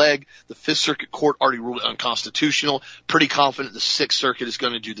last leg. The Fifth Circuit Court already ruled it unconstitutional. Pretty confident the Sixth Circuit is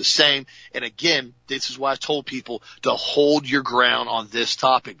going to do the same. And, again, this is why I told people to hold your ground on this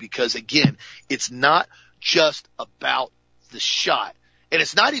topic, because, again, it's not just about the shot. And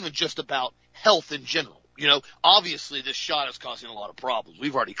it's not even just about health in general. You know, obviously this shot is causing a lot of problems.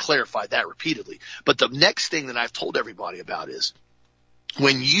 We've already clarified that repeatedly. But the next thing that I've told everybody about is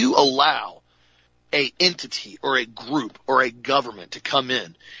when you allow a entity or a group or a government to come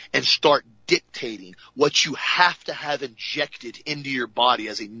in and start dictating what you have to have injected into your body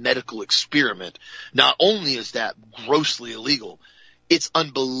as a medical experiment, not only is that grossly illegal, it's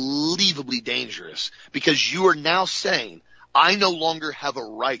unbelievably dangerous, because you are now saying, I no longer have a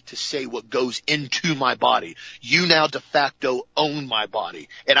right to say what goes into my body. You now de facto own my body,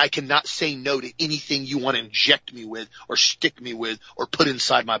 and I cannot say no to anything you want to inject me with or stick me with or put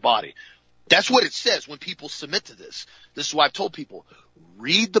inside my body. That's what it says when people submit to this. This is why I've told people,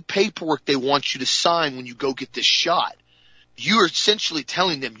 read the paperwork they want you to sign when you go get this shot. You are essentially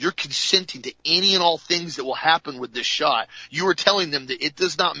telling them you're consenting to any and all things that will happen with this shot. You are telling them that it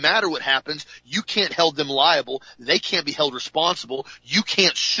does not matter what happens. You can't hold them liable. They can't be held responsible. You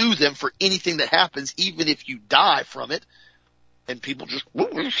can't sue them for anything that happens, even if you die from it. And people just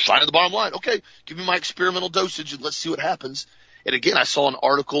sign at the bottom line. Okay, give me my experimental dosage and let's see what happens. And again, I saw an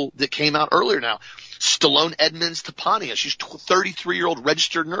article that came out earlier now. Stallone Edmonds Tapania, she's a 33-year-old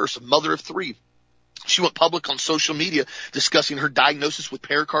registered nurse, a mother of 3. She went public on social media discussing her diagnosis with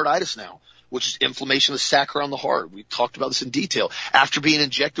pericarditis now. which is inflammation of the sac around the heart. We talked about this in detail. After being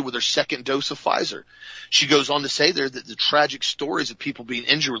injected with her second dose of Pfizer, she goes on to say there that the tragic stories of people being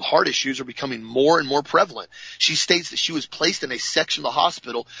injured with heart issues are becoming more and more prevalent. She states that she was placed in a section of the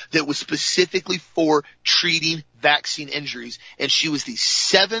hospital that was specifically for treating vaccine injuries, and she was the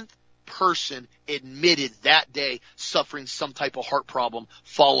 7th person admitted that day suffering some type of heart problem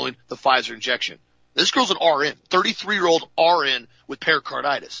following the Pfizer injection. This girl's an RN, 33-year-old RN with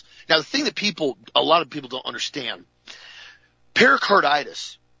pericarditis. Now, the thing that a lot of people don't understand,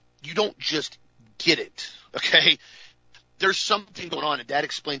 pericarditis, you don't just get it, okay? There's something going on, and Dad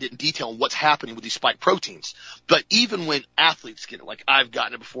explained it in detail on what's happening with these spike proteins. But even when athletes get it, like I've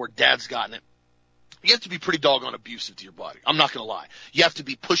gotten it before, Dad's gotten it, you have to be pretty doggone abusive to your body. I'm not going to lie. You have to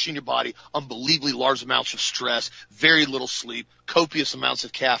be pushing your body unbelievably large amounts of stress, very little sleep, copious amounts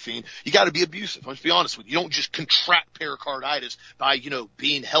of caffeine. You got to be abusive. Let's be honest with you. You don't just contract pericarditis by,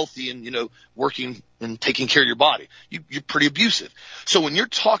 being healthy and, working and taking care of your body. You're pretty abusive. So when you're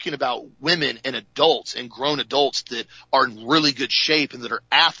talking about women and adults and grown adults that are in really good shape and that are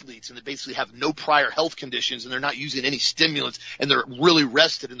athletes and that basically have no prior health conditions and they're not using any stimulants and they're really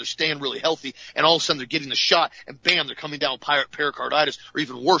rested and they're staying really healthy, and all of a sudden they're getting the shot and bam, they're coming down with pericarditis, or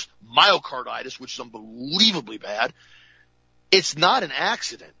even worse, myocarditis, which is unbelievably bad. It's not an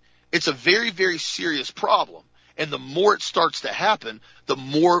accident. It's a very, very serious problem. And the more it starts to happen, the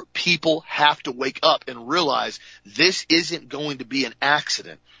more people have to wake up and realize this isn't going to be an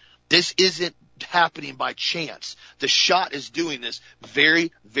accident. This isn't happening by chance. The shot is doing this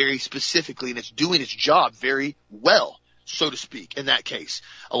very, very specifically, and it's doing its job very well, so to speak, in that case.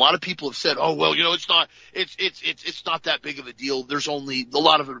 A lot of people have said, oh, well, it's not that big of a deal. There's only a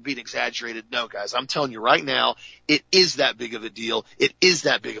lot of it are being exaggerated. No, guys, I'm telling you right now, it is that big of a deal. It is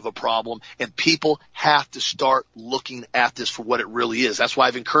that big of a problem, and people have to start looking at this for what it really is. That's why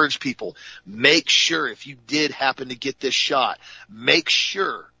I've encouraged people, make sure if you did happen to get this shot, make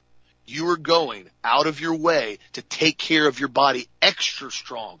sure you are going out of your way to take care of your body extra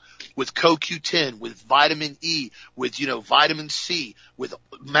strong with CoQ10, with vitamin E, with, vitamin C, with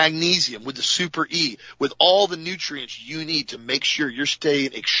magnesium, with the Super E, with all the nutrients you need to make sure you're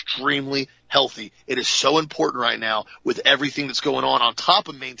staying extremely healthy. It is so important right now with everything that's going on top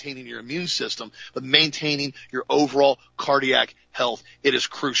of maintaining your immune system, but maintaining your overall cardiac health. It is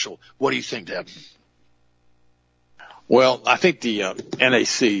crucial. What do you think, Deb? Well, I think the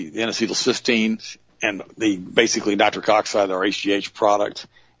NAC, the N-acetylcysteine, and the basically nitric oxide, our HGH product,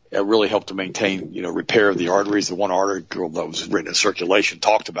 really helped to maintain, repair of the arteries. The one article that was written in Circulation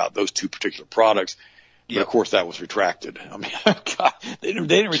talked about those two particular products. But of course that was retracted. I mean, God, they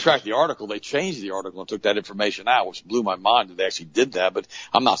didn't retract the article. They changed the article and took that information out, which blew my mind that they actually did that. But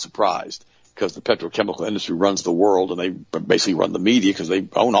I'm not surprised, because the petrochemical industry runs the world, and they basically run the media because they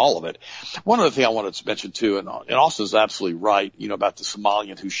own all of it. One other thing I wanted to mention too, and Austin's absolutely right, about the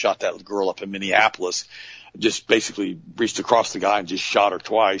Somalian who shot that girl up in Minneapolis, just basically reached across the guy and just shot her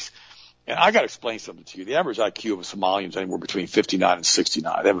twice. And I got to explain something to you. The average IQ of a Somalian is anywhere between 59 and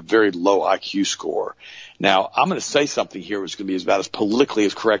 69. They have a very low IQ score. Now, I'm going to say something here which is going to be about as politically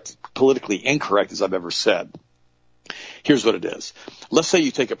incorrect as I've ever said. Here's what it is. Let's say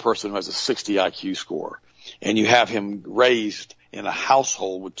you take a person who has a 60 IQ score and you have him raised in a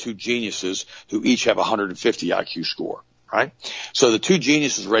household with two geniuses who each have a 150 IQ score, right? So the two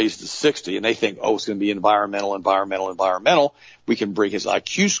geniuses raised to 60 and they think, oh, it's going to be environmental. We can bring his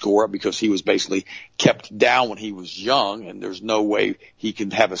IQ score up because he was basically kept down when he was young, and there's no way he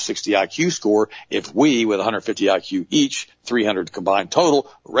can have a 60 IQ score. If we, with 150 IQ each, 300 combined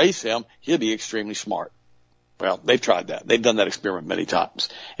total, raise him, he'll be extremely smart. Well, they've tried that. They've done that experiment many times.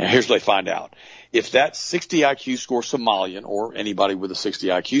 And here's what they find out. If that 60 IQ score Somalian, or anybody with a 60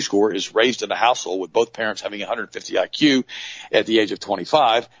 IQ score, is raised in a household with both parents having 150 IQ at the age of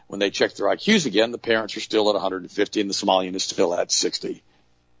 25, when they check their IQs again, the parents are still at 150 and the Somalian is still at 60,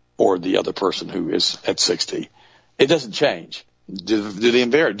 or the other person who is at 60. It doesn't change. Do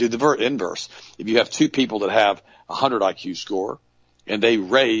the inverse. If you have two people that have a 100 IQ score, and they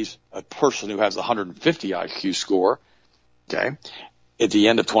raise a person who has a 150 IQ score, okay, at the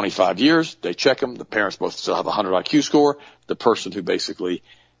end of 25 years, they check them. The parents both still have a 100 IQ score. The person who basically,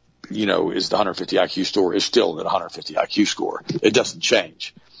 is the 150 IQ score is still at 150 IQ score. It doesn't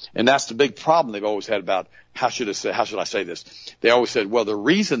change. And that's the big problem they've always had about how should I say this? They always said, well, the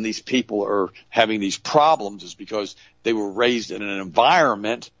reason these people are having these problems is because they were raised in an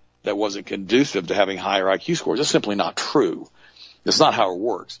environment that wasn't conducive to having higher IQ scores. That's simply not true. That's not how it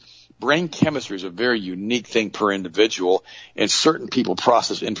works. Brain chemistry is a very unique thing per individual, and certain people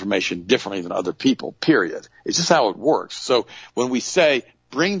process information differently than other people, period. It's just how it works. So when we say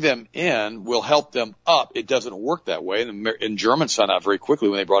bring them in, we'll help them up. It doesn't work that way. And Germans found out very quickly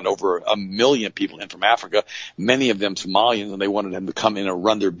when they brought over 1 million people in from Africa, many of them Somalians, and they wanted them to come in and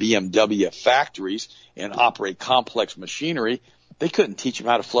run their BMW factories and operate complex machinery. They couldn't teach them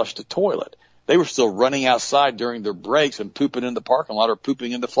how to flush the toilet. They were still running outside during their breaks and pooping in the parking lot or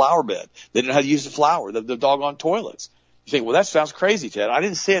pooping in the flower bed. They didn't know how to use the flower, the doggone toilets. You think, well, that sounds crazy, Ted. I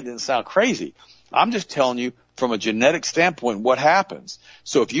didn't say it didn't sound crazy. I'm just telling you from a genetic standpoint what happens.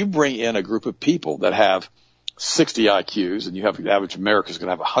 So if you bring in a group of people that have 60 IQs, and you have the average American is going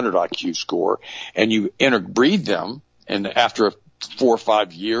to have a 100 IQ score, and you interbreed them, and after 4 or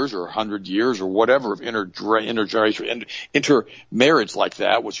 5 years or 100 years or whatever of intermarriage like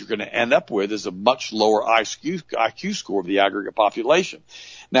that, what you're going to end up with is a much lower IQ score of the aggregate population.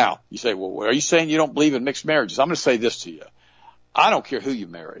 Now, you say, well, are you saying you don't believe in mixed marriages? I'm going to say this to you. I don't care who you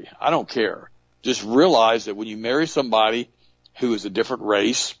marry. I don't care. Just realize that when you marry somebody who is a different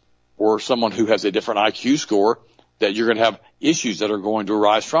race or someone who has a different IQ score, that you're going to have issues that are going to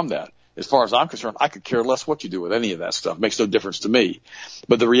arise from that. As far as I'm concerned, I could care less what you do with any of that stuff. It makes no difference to me.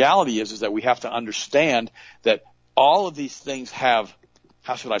 But the reality is that we have to understand that all of these things have,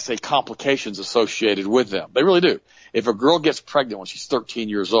 how should I say, complications associated with them. They really do. If a girl gets pregnant when she's 13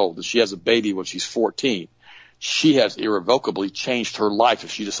 years old and she has a baby when she's 14, she has irrevocably changed her life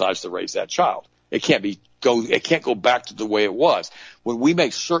if she decides to raise that child. It can't go back to the way it was. When we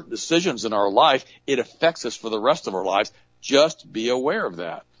make certain decisions in our life, it affects us for the rest of our lives. Just be aware of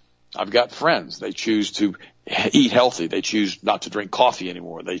that. I've got friends. They choose to eat healthy. They choose not to drink coffee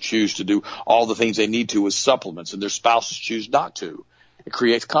anymore. They choose to do all the things they need to with supplements, and their spouses choose not to. It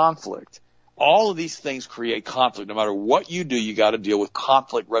creates conflict. All of these things create conflict. No matter what you do, you got to deal with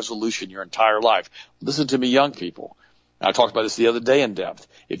conflict resolution your entire life. Listen to me, young people. I talked about this the other day in depth.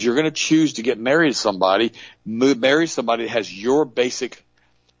 If you're going to choose to get married to somebody, marry somebody that has your basic,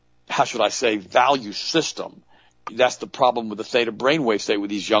 how should I say, value system. That's the problem with the theta brainwave state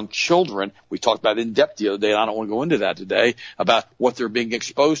with these young children. We talked about it in depth the other day, and I don't want to go into that today, about what they're being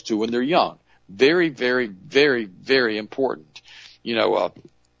exposed to when they're young. Very, very, very, very important. You know,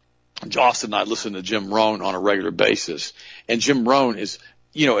 Austin and I listen to Jim Rohn on a regular basis, and Jim Rohn is,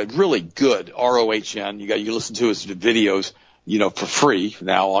 you know, really good, ROHN. You listen to his videos, you know, for free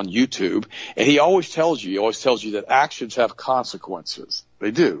now on YouTube. And he always tells you that actions have consequences.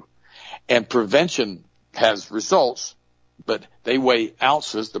 They do. And prevention has results, but they weigh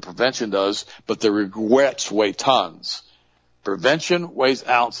ounces. The prevention does, but the regrets weigh tons. Prevention weighs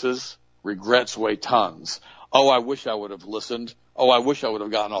ounces. Regrets weigh tons. Oh, I wish I would have listened. Oh, I wish I would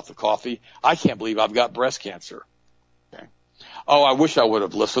have gotten off the coffee. I can't believe I've got breast cancer. Oh, I wish I would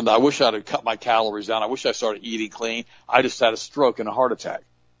have listened. I wish I'd have cut my calories down. I wish I started eating clean. I just had a stroke and a heart attack.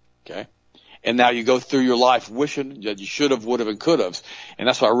 Okay. And now you go through your life wishing that you should have, would have, and could have. And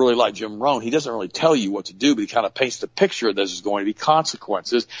that's why I really like Jim Rohn. He doesn't really tell you what to do, but he kind of paints the picture that there's going to be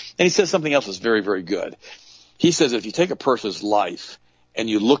consequences. And he says something else that's very, very good. He says if you take a person's life and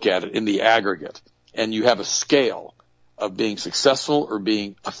you look at it in the aggregate and you have a scale of being successful or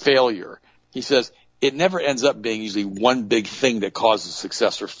being a failure, he says, it never ends up being usually one big thing that causes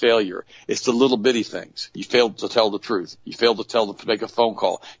success or failure. It's the little bitty things. You failed to tell the truth. You failed to make a phone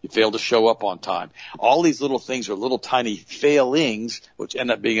call. You failed to show up on time. All these little things are little tiny failings, which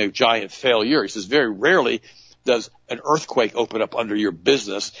end up being a giant failure. He says very rarely does an earthquake open up under your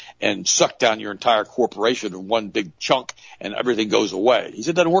business and suck down your entire corporation in one big chunk and everything goes away. He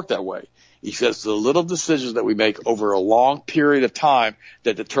said it doesn't work that way. He says the little decisions that we make over a long period of time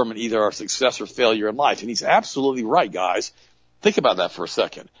that determine either our success or failure in life. And he's absolutely right, guys. Think about that for a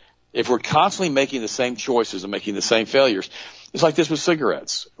second. If we're constantly making the same choices and making the same failures, it's like this with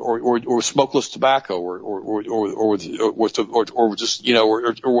cigarettes or smokeless tobacco or just, you know,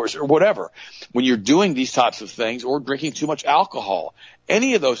 or whatever. When you're doing these types of things or drinking too much alcohol,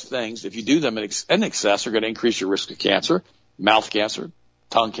 any of those things, if you do them in excess, are going to increase your risk of cancer, mouth cancer,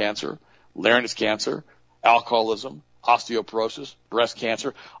 tongue cancer, larynx cancer, alcoholism, osteoporosis, breast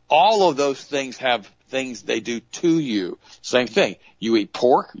cancer. All of those things have things they do to you. Same thing. You eat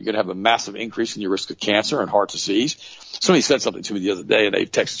pork, you're going to have a massive increase in your risk of cancer and heart disease. Somebody said something to me the other day, and they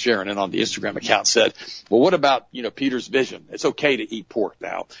texted Sharon in on the Instagram account, said, well, what about, you know, Peter's vision? It's okay to eat pork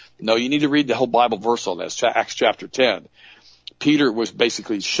now. No, you need to read the whole Bible verse on this, Acts chapter 10. Peter was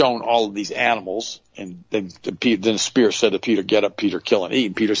basically shown all of these animals, and then the Spirit said to Peter, get up, Peter, kill and eat.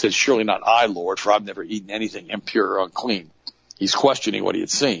 And Peter said, surely not I, Lord, for I've never eaten anything impure or unclean. He's questioning what he had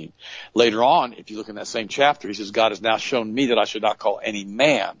seen. Later on, if you look in that same chapter, he says, God has now shown me that I should not call any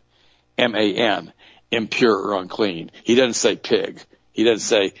man, M-A-N, impure or unclean. He doesn't say pig. He doesn't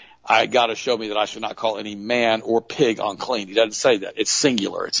say I got to show me that I should not call any man or pig unclean. He doesn't say that. It's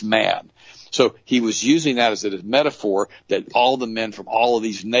singular. It's man. So he was using that as a metaphor that all the men from all of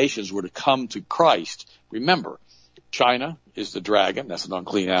these nations were to come to Christ. Remember, China is the dragon. That's an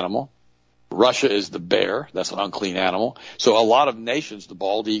unclean animal. Russia is the bear. That's an unclean animal. So a lot of nations, the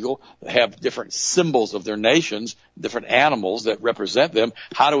bald eagle, have different symbols of their nations, different animals that represent them.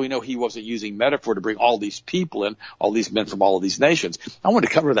 How do we know he wasn't using metaphor to bring all these people in, all these men from all of these nations? I want to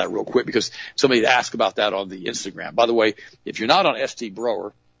cover that real quick because somebody asked about that on the Instagram. By the way, if you're not on ST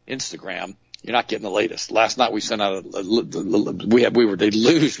Brower Instagram, you're not getting the latest. Last night we sent out we were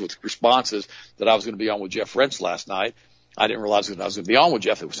deluged with responses that I was going to be on with Jeff Rentz last night. I didn't realize that I was going to be on with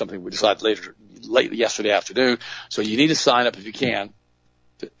Jeff. It was something we decided late yesterday afternoon. So you need to sign up if you can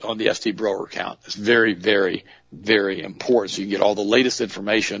on the ST Brower account. It's very, very, very important. So you can get all the latest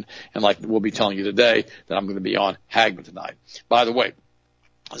information. And like we'll be telling you today that I'm going to be on Hagman tonight. By the way,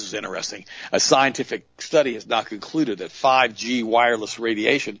 this is interesting. A scientific study has now concluded that 5G wireless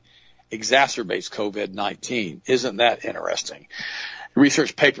radiation exacerbates COVID-19. Isn't that interesting? A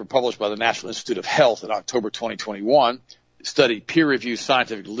research paper published by the National Institute of Health in October 2021 studied peer-reviewed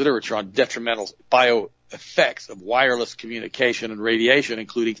scientific literature on detrimental bioeffects of wireless communication and radiation,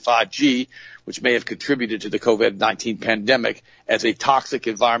 including 5G, which may have contributed to the COVID-19 pandemic as a toxic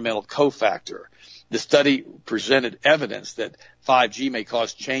environmental cofactor. The study presented evidence that 5G may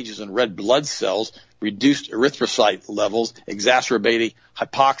cause changes in red blood cells, reduced erythrocyte levels, exacerbating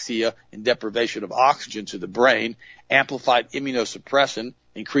hypoxia and deprivation of oxygen to the brain, amplified immunosuppression,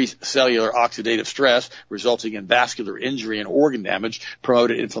 increased cellular oxidative stress, resulting in vascular injury and organ damage,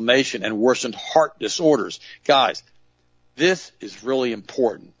 promoted inflammation, and worsened heart disorders. Guys, this is really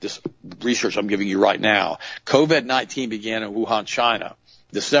important, this research I'm giving you right now. COVID-19 began in Wuhan, China,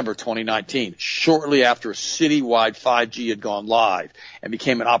 December 2019, shortly after citywide 5G had gone live and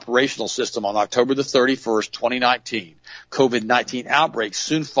became an operational system on October the 31st, 2019. COVID-19 outbreaks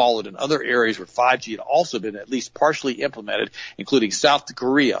soon followed in other areas where 5G had also been at least partially implemented, including South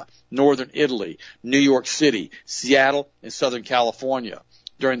Korea, Northern Italy, New York City, Seattle, and Southern California.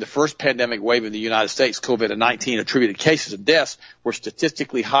 During the first pandemic wave in the United States, COVID-19 attributed cases and deaths were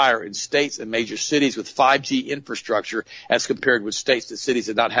statistically higher in states and major cities with 5G infrastructure as compared with states and cities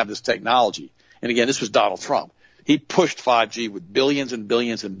that did not have this technology. And again, this was Donald Trump. He pushed 5G with billions and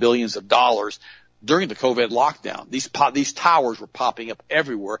billions and billions of dollars during the COVID lockdown. These towers were popping up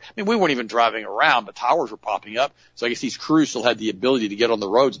everywhere. I mean, we weren't even driving around, but towers were popping up. So I guess these crews still had the ability to get on the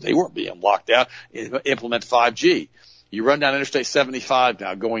roads. They weren't being locked down and implement 5G. You run down Interstate 75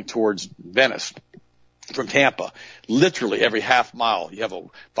 now going towards Venice from Tampa. Literally every half mile you have a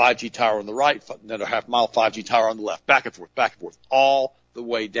 5G tower on the right, another half mile 5G tower on the left, back and forth, all the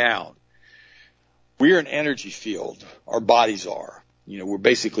way down. We're an energy field. Our bodies are. You know, we're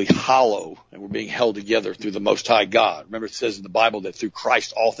basically hollow and we're being held together through the Most High God. Remember it says in the Bible that through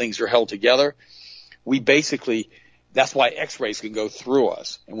Christ all things are held together. That's why x-rays can go through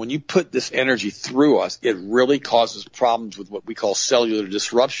us. And when you put this energy through us, it really causes problems with what we call cellular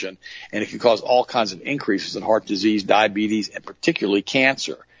disruption. And it can cause all kinds of increases in heart disease, diabetes, and particularly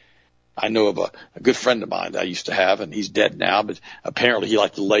cancer. I know of a good friend of mine that I used to have, and he's dead now, but apparently he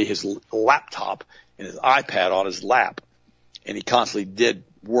liked to lay his laptop and his iPad on his lap. And he constantly did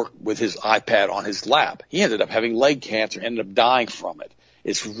work with his iPad on his lap. He ended up having leg cancer, ended up dying from it.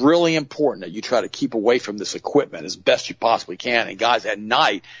 It's really important that you try to keep away from this equipment as best you possibly can. And guys, at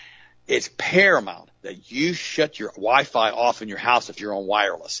night, it's paramount that you shut your Wi-Fi off in your house if you're on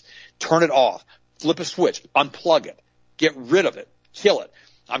wireless. Turn it off. Flip a switch. Unplug it. Get rid of it. Kill it.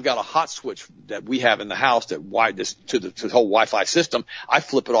 I've got a hot switch that we have in the house that wired this to the whole Wi-Fi system. I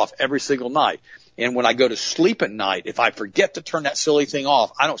flip it off every single night. And when I go to sleep at night, if I forget to turn that silly thing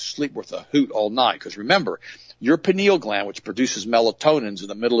off, I don't sleep with a hoot all night. Because remember, your pineal gland, which produces melatonin, is in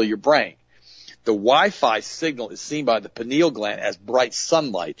the middle of your brain. The Wi-Fi signal is seen by the pineal gland as bright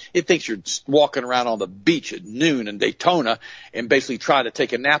sunlight. It thinks you're walking around on the beach at noon in Daytona and basically trying to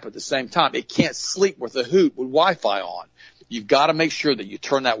take a nap at the same time. It can't sleep with a hoot with Wi-Fi on. You've got to make sure that you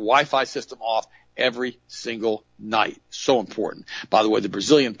turn that Wi-Fi system off every single night. So important. By the way, the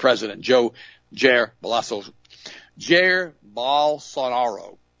Brazilian president, Jair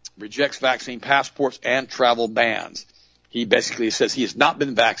Bolsonaro, rejects vaccine passports and travel bans. He basically says he has not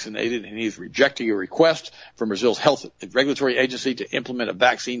been vaccinated, and he is rejecting a request from Brazil's health regulatory agency to implement a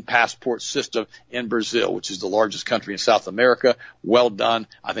vaccine passport system in Brazil, which is the largest country in South America. Well done.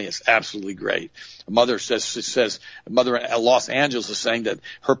 I think it's absolutely great. A mother in Los Angeles is saying that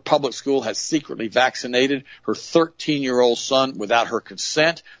her public school has secretly vaccinated her 13-year-old son without her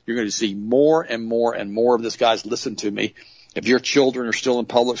consent. You're going to see more and more and more of this, guys. Listen to me. If your children are still in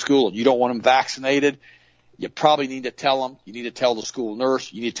public school and you don't want them vaccinated, you probably need to tell them. You need to tell the school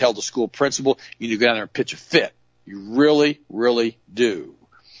nurse. You need to tell the school principal. You need to go down there and pitch a fit. You really, really do.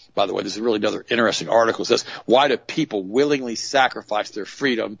 By the way, this is really another interesting article. It says, why do people willingly sacrifice their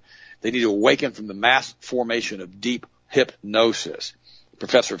freedom? They need to awaken from the mass formation of deep hypnosis.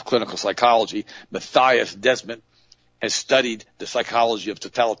 Professor of clinical psychology, Matthias Desmond, has studied the psychology of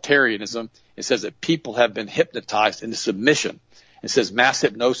totalitarianism. It says that people have been hypnotized into submission. It says mass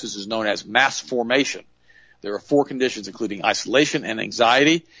hypnosis is known as mass formation. There are 4 conditions, including isolation and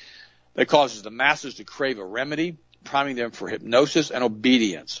anxiety, that causes the masses to crave a remedy, priming them for hypnosis and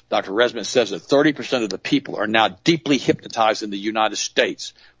obedience. Dr. Resman says that 30% of the people are now deeply hypnotized in the United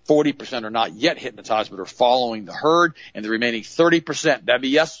States. 40% are not yet hypnotized but are following the herd, and the remaining 30%, that'd be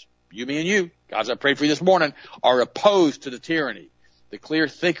yes, you, me, and you, guys, I prayed for you this morning, are opposed to the tyranny. The clear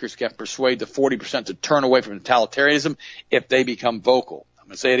thinkers can persuade the 40% to turn away from totalitarianism if they become vocal. I'm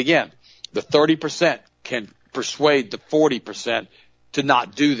going to say it again. The 30% can persuade the 40% to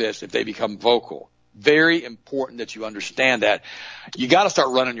not do this if they become vocal. Very important that you understand that. You got to start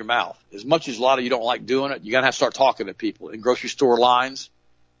running your mouth. As much as a lot of you don't like doing it, you got to have to start talking to people in grocery store lines,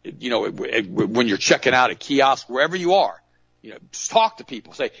 when you're checking out a kiosk, wherever you are. Just talk to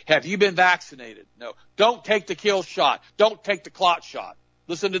people. Say, have you been vaccinated? No. Don't take the kill shot. Don't take the clot shot.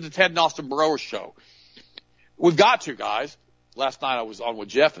 Listen to the Ted Nostrum Brower show. We've got to, guys. Last night I was on with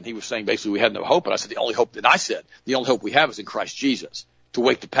Jeff, and he was saying basically we had no hope. And I said the only hope we have is in Christ Jesus, to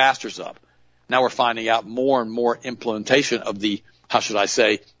wake the pastors up. Now we're finding out more and more implementation of the,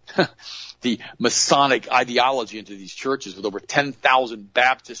 the Masonic ideology into these churches, with over 10,000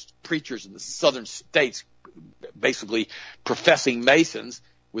 Baptist preachers in the southern states basically professing Masons,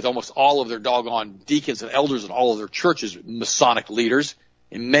 with almost all of their doggone deacons and elders in all of their churches Masonic leaders,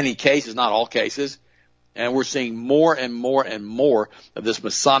 in many cases, not all cases. And we're seeing more and more and more of this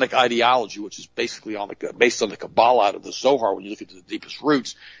Masonic ideology, which is basically based on the Kabbalah out of the Zohar. When you look into the deepest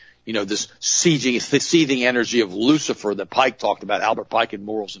roots, this seething energy of Lucifer that Pike talked about, Albert Pike in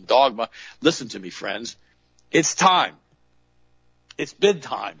Morals and Dogma. Listen to me, friends. It's time. It's been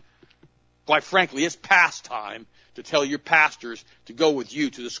time. Quite frankly, it's past time to tell your pastors to go with you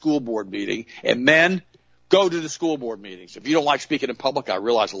to the school board meeting. And men, go to the school board meetings. If you don't like speaking in public, I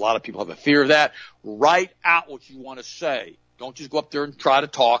realize a lot of people have a fear of that. Write out what you want to say. Don't just go up there and try to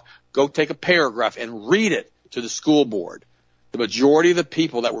talk. Go take a paragraph and read it to the school board. The majority of the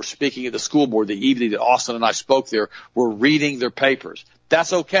people that were speaking at the school board the evening that Austin and I spoke there were reading their papers.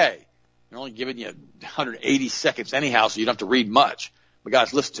 That's okay. They're only giving you 180 seconds anyhow, so you don't have to read much. But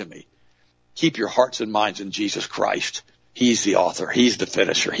guys, listen to me. Keep your hearts and minds in Jesus Christ. He's the author. He's the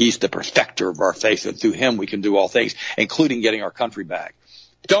finisher. He's the perfecter of our faith, and through him we can do all things, including getting our country back.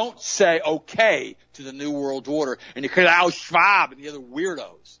 Don't say okay to the New World Order and you Klaus Schwab and the other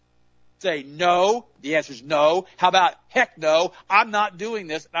weirdos. Say no. The answer is no. How about heck no? I'm not doing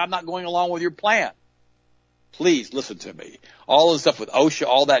this, and I'm not going along with your plan. Please listen to me. All the stuff with OSHA,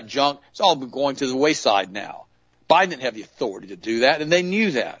 all that junk, it's all going to the wayside now. Biden didn't have the authority to do that, and they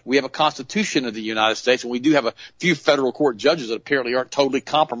knew that. We have a Constitution of the United States, and we do have a few federal court judges that apparently aren't totally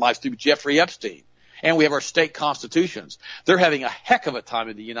compromised through Jeffrey Epstein. And we have our state constitutions. They're having a heck of a time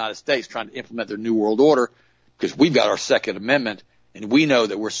in the United States trying to implement their New World Order, because we've got our Second Amendment, and we know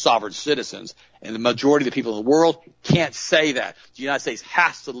that we're sovereign citizens, and the majority of the people in the world can't say that. The United States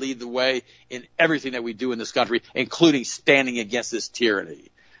has to lead the way in everything that we do in this country, including standing against this tyranny.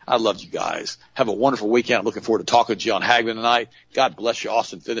 I love you guys. Have a wonderful weekend. I'm looking forward to talking to John Hagman tonight. God bless you,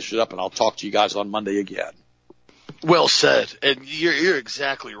 Austin. Finish it up, and I'll talk to you guys on Monday again. Well said. And you're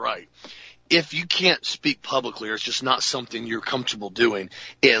exactly right. If you can't speak publicly, or it's just not something you're comfortable doing,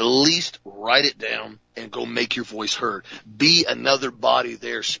 at least write it down and go make your voice heard. Be another body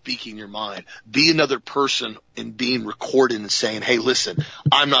there speaking your mind. Be another person and being recorded and saying, hey, listen,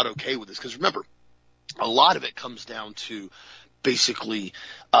 I'm not okay with this. Because remember, a lot of it comes down to basically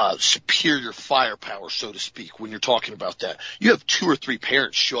superior firepower, so to speak, when you're talking about that. You have 2 or 3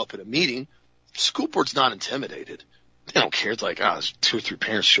 parents show up at a meeting. The school board's not intimidated. They don't care. It's like, there's 2 or 3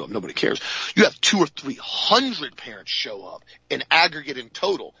 parents show up. Nobody cares. You have 200 or 300 parents show up in aggregate in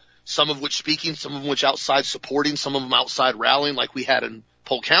total, some of which speaking, some of which outside supporting, some of them outside rallying like we had in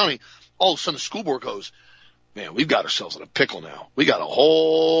Polk County. All of a sudden the school board goes, man, we've got ourselves in a pickle now. We got a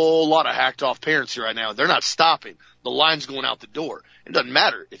whole lot of hacked off parents here right now. They're not stopping. The line's going out the door. It doesn't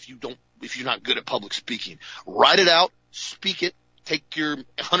matter if you're not good at public speaking. Write it out, speak it, take your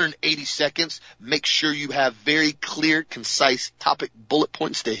 180 seconds, make sure you have very clear, concise topic bullet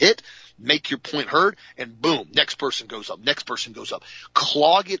points to hit. make your point heard, and boom, next person goes up, next person goes up.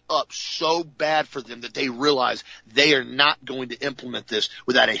 Clog it up so bad for them that they realize they are not going to implement this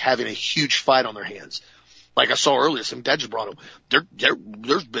without having a huge fight on their hands. Like I saw earlier, some dad just brought him.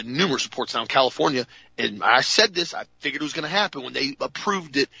 There's been numerous reports now in California, and I said this, I figured it was going to happen when they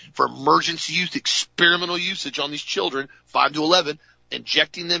approved it for emergency use, experimental usage on these children, 5 to 11,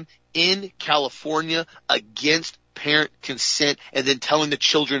 injecting them in California against parent consent, and then telling the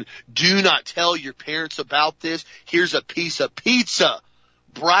children, do not tell your parents about this. Here's a piece of pizza.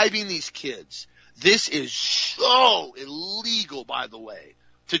 Bribing these kids. This is so illegal, by the way,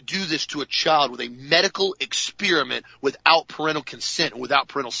 to do this to a child with a medical experiment without parental consent and without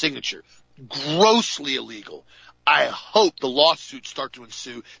parental signature. Grossly illegal. I hope the lawsuits start to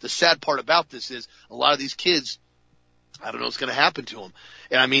ensue. The sad part about this is a lot of these kids, I don't know what's going to happen to them.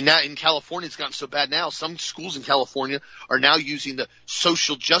 And I mean, now in California, it's gotten so bad now, some schools in California are now using the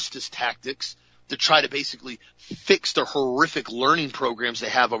social justice tactics to try to basically fix the horrific learning programs they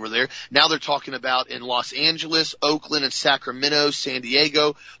have over there. Now they're talking about in Los Angeles, Oakland, and Sacramento, San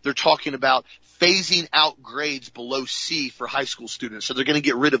Diego, they're talking about phasing out grades below C for high school students. So they're going to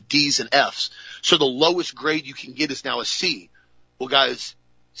get rid of D's and F's. So the lowest grade you can get is now a C. Well, guys,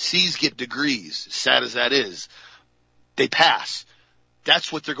 C's get degrees, sad as that is. They pass.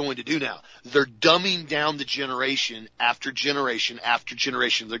 That's what they're going to do now. They're dumbing down the generation after generation after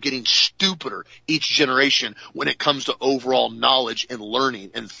generation. They're getting stupider each generation when it comes to overall knowledge and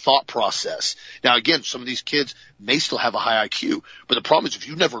learning and thought process. Now, again, some of these kids may still have a high IQ, but the problem is if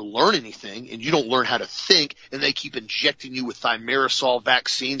you never learn anything and you don't learn how to think, and they keep injecting you with thimerosal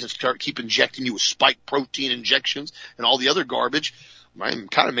vaccines and keep injecting you with spike protein injections and all the other garbage, it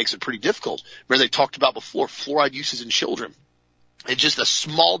kind of makes it pretty difficult. Remember they talked about before fluoride uses in children. And just a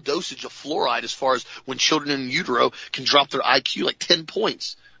small dosage of fluoride as far as when children in utero can drop their IQ like 10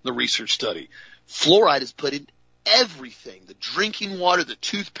 points, the research study. Fluoride is put in everything. The drinking water, the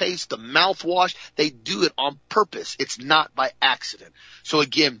toothpaste, the mouthwash, they do it on purpose. It's not by accident. So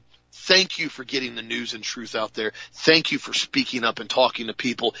again, thank you for getting the news and truth out there. Thank you for speaking up and talking to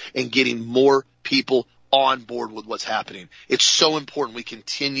people and getting more people on board with what's happening. It's so important we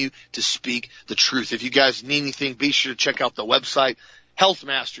continue to speak the truth. If you guys need anything, be sure to check out the website,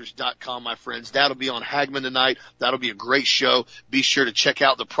 healthmasters.com, my friends. That'll be on Hagman tonight. That'll be a great show. Be sure to check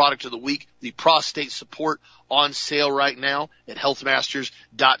out the product of the week, the prostate support, on sale right now at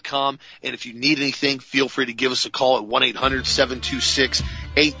healthmasters.com. And if you need anything, feel free to give us a call at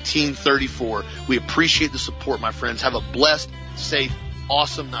 1-800-726-1834. We appreciate the support, my friends. Have a blessed, safe,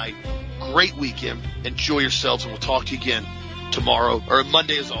 awesome night. Great weekend. Enjoy yourselves, and we'll talk to you again tomorrow, or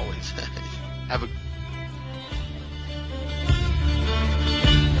Monday as always. Have a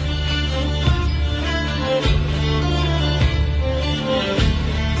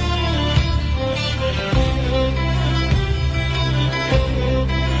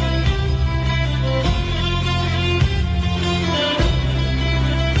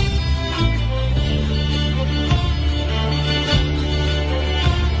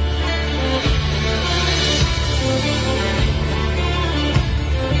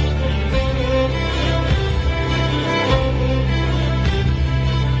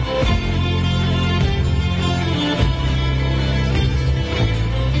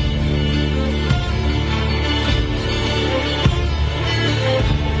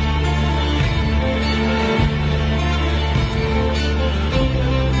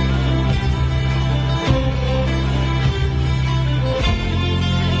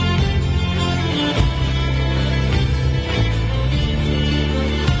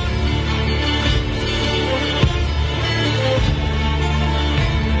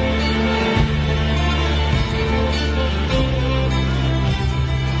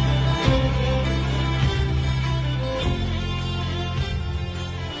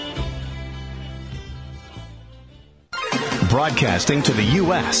Broadcasting to the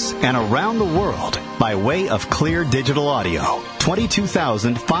U.S. and around the world by way of clear digital audio,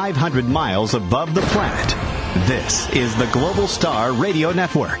 22,500 miles above the planet. This is the Global Star Radio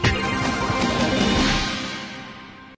Network.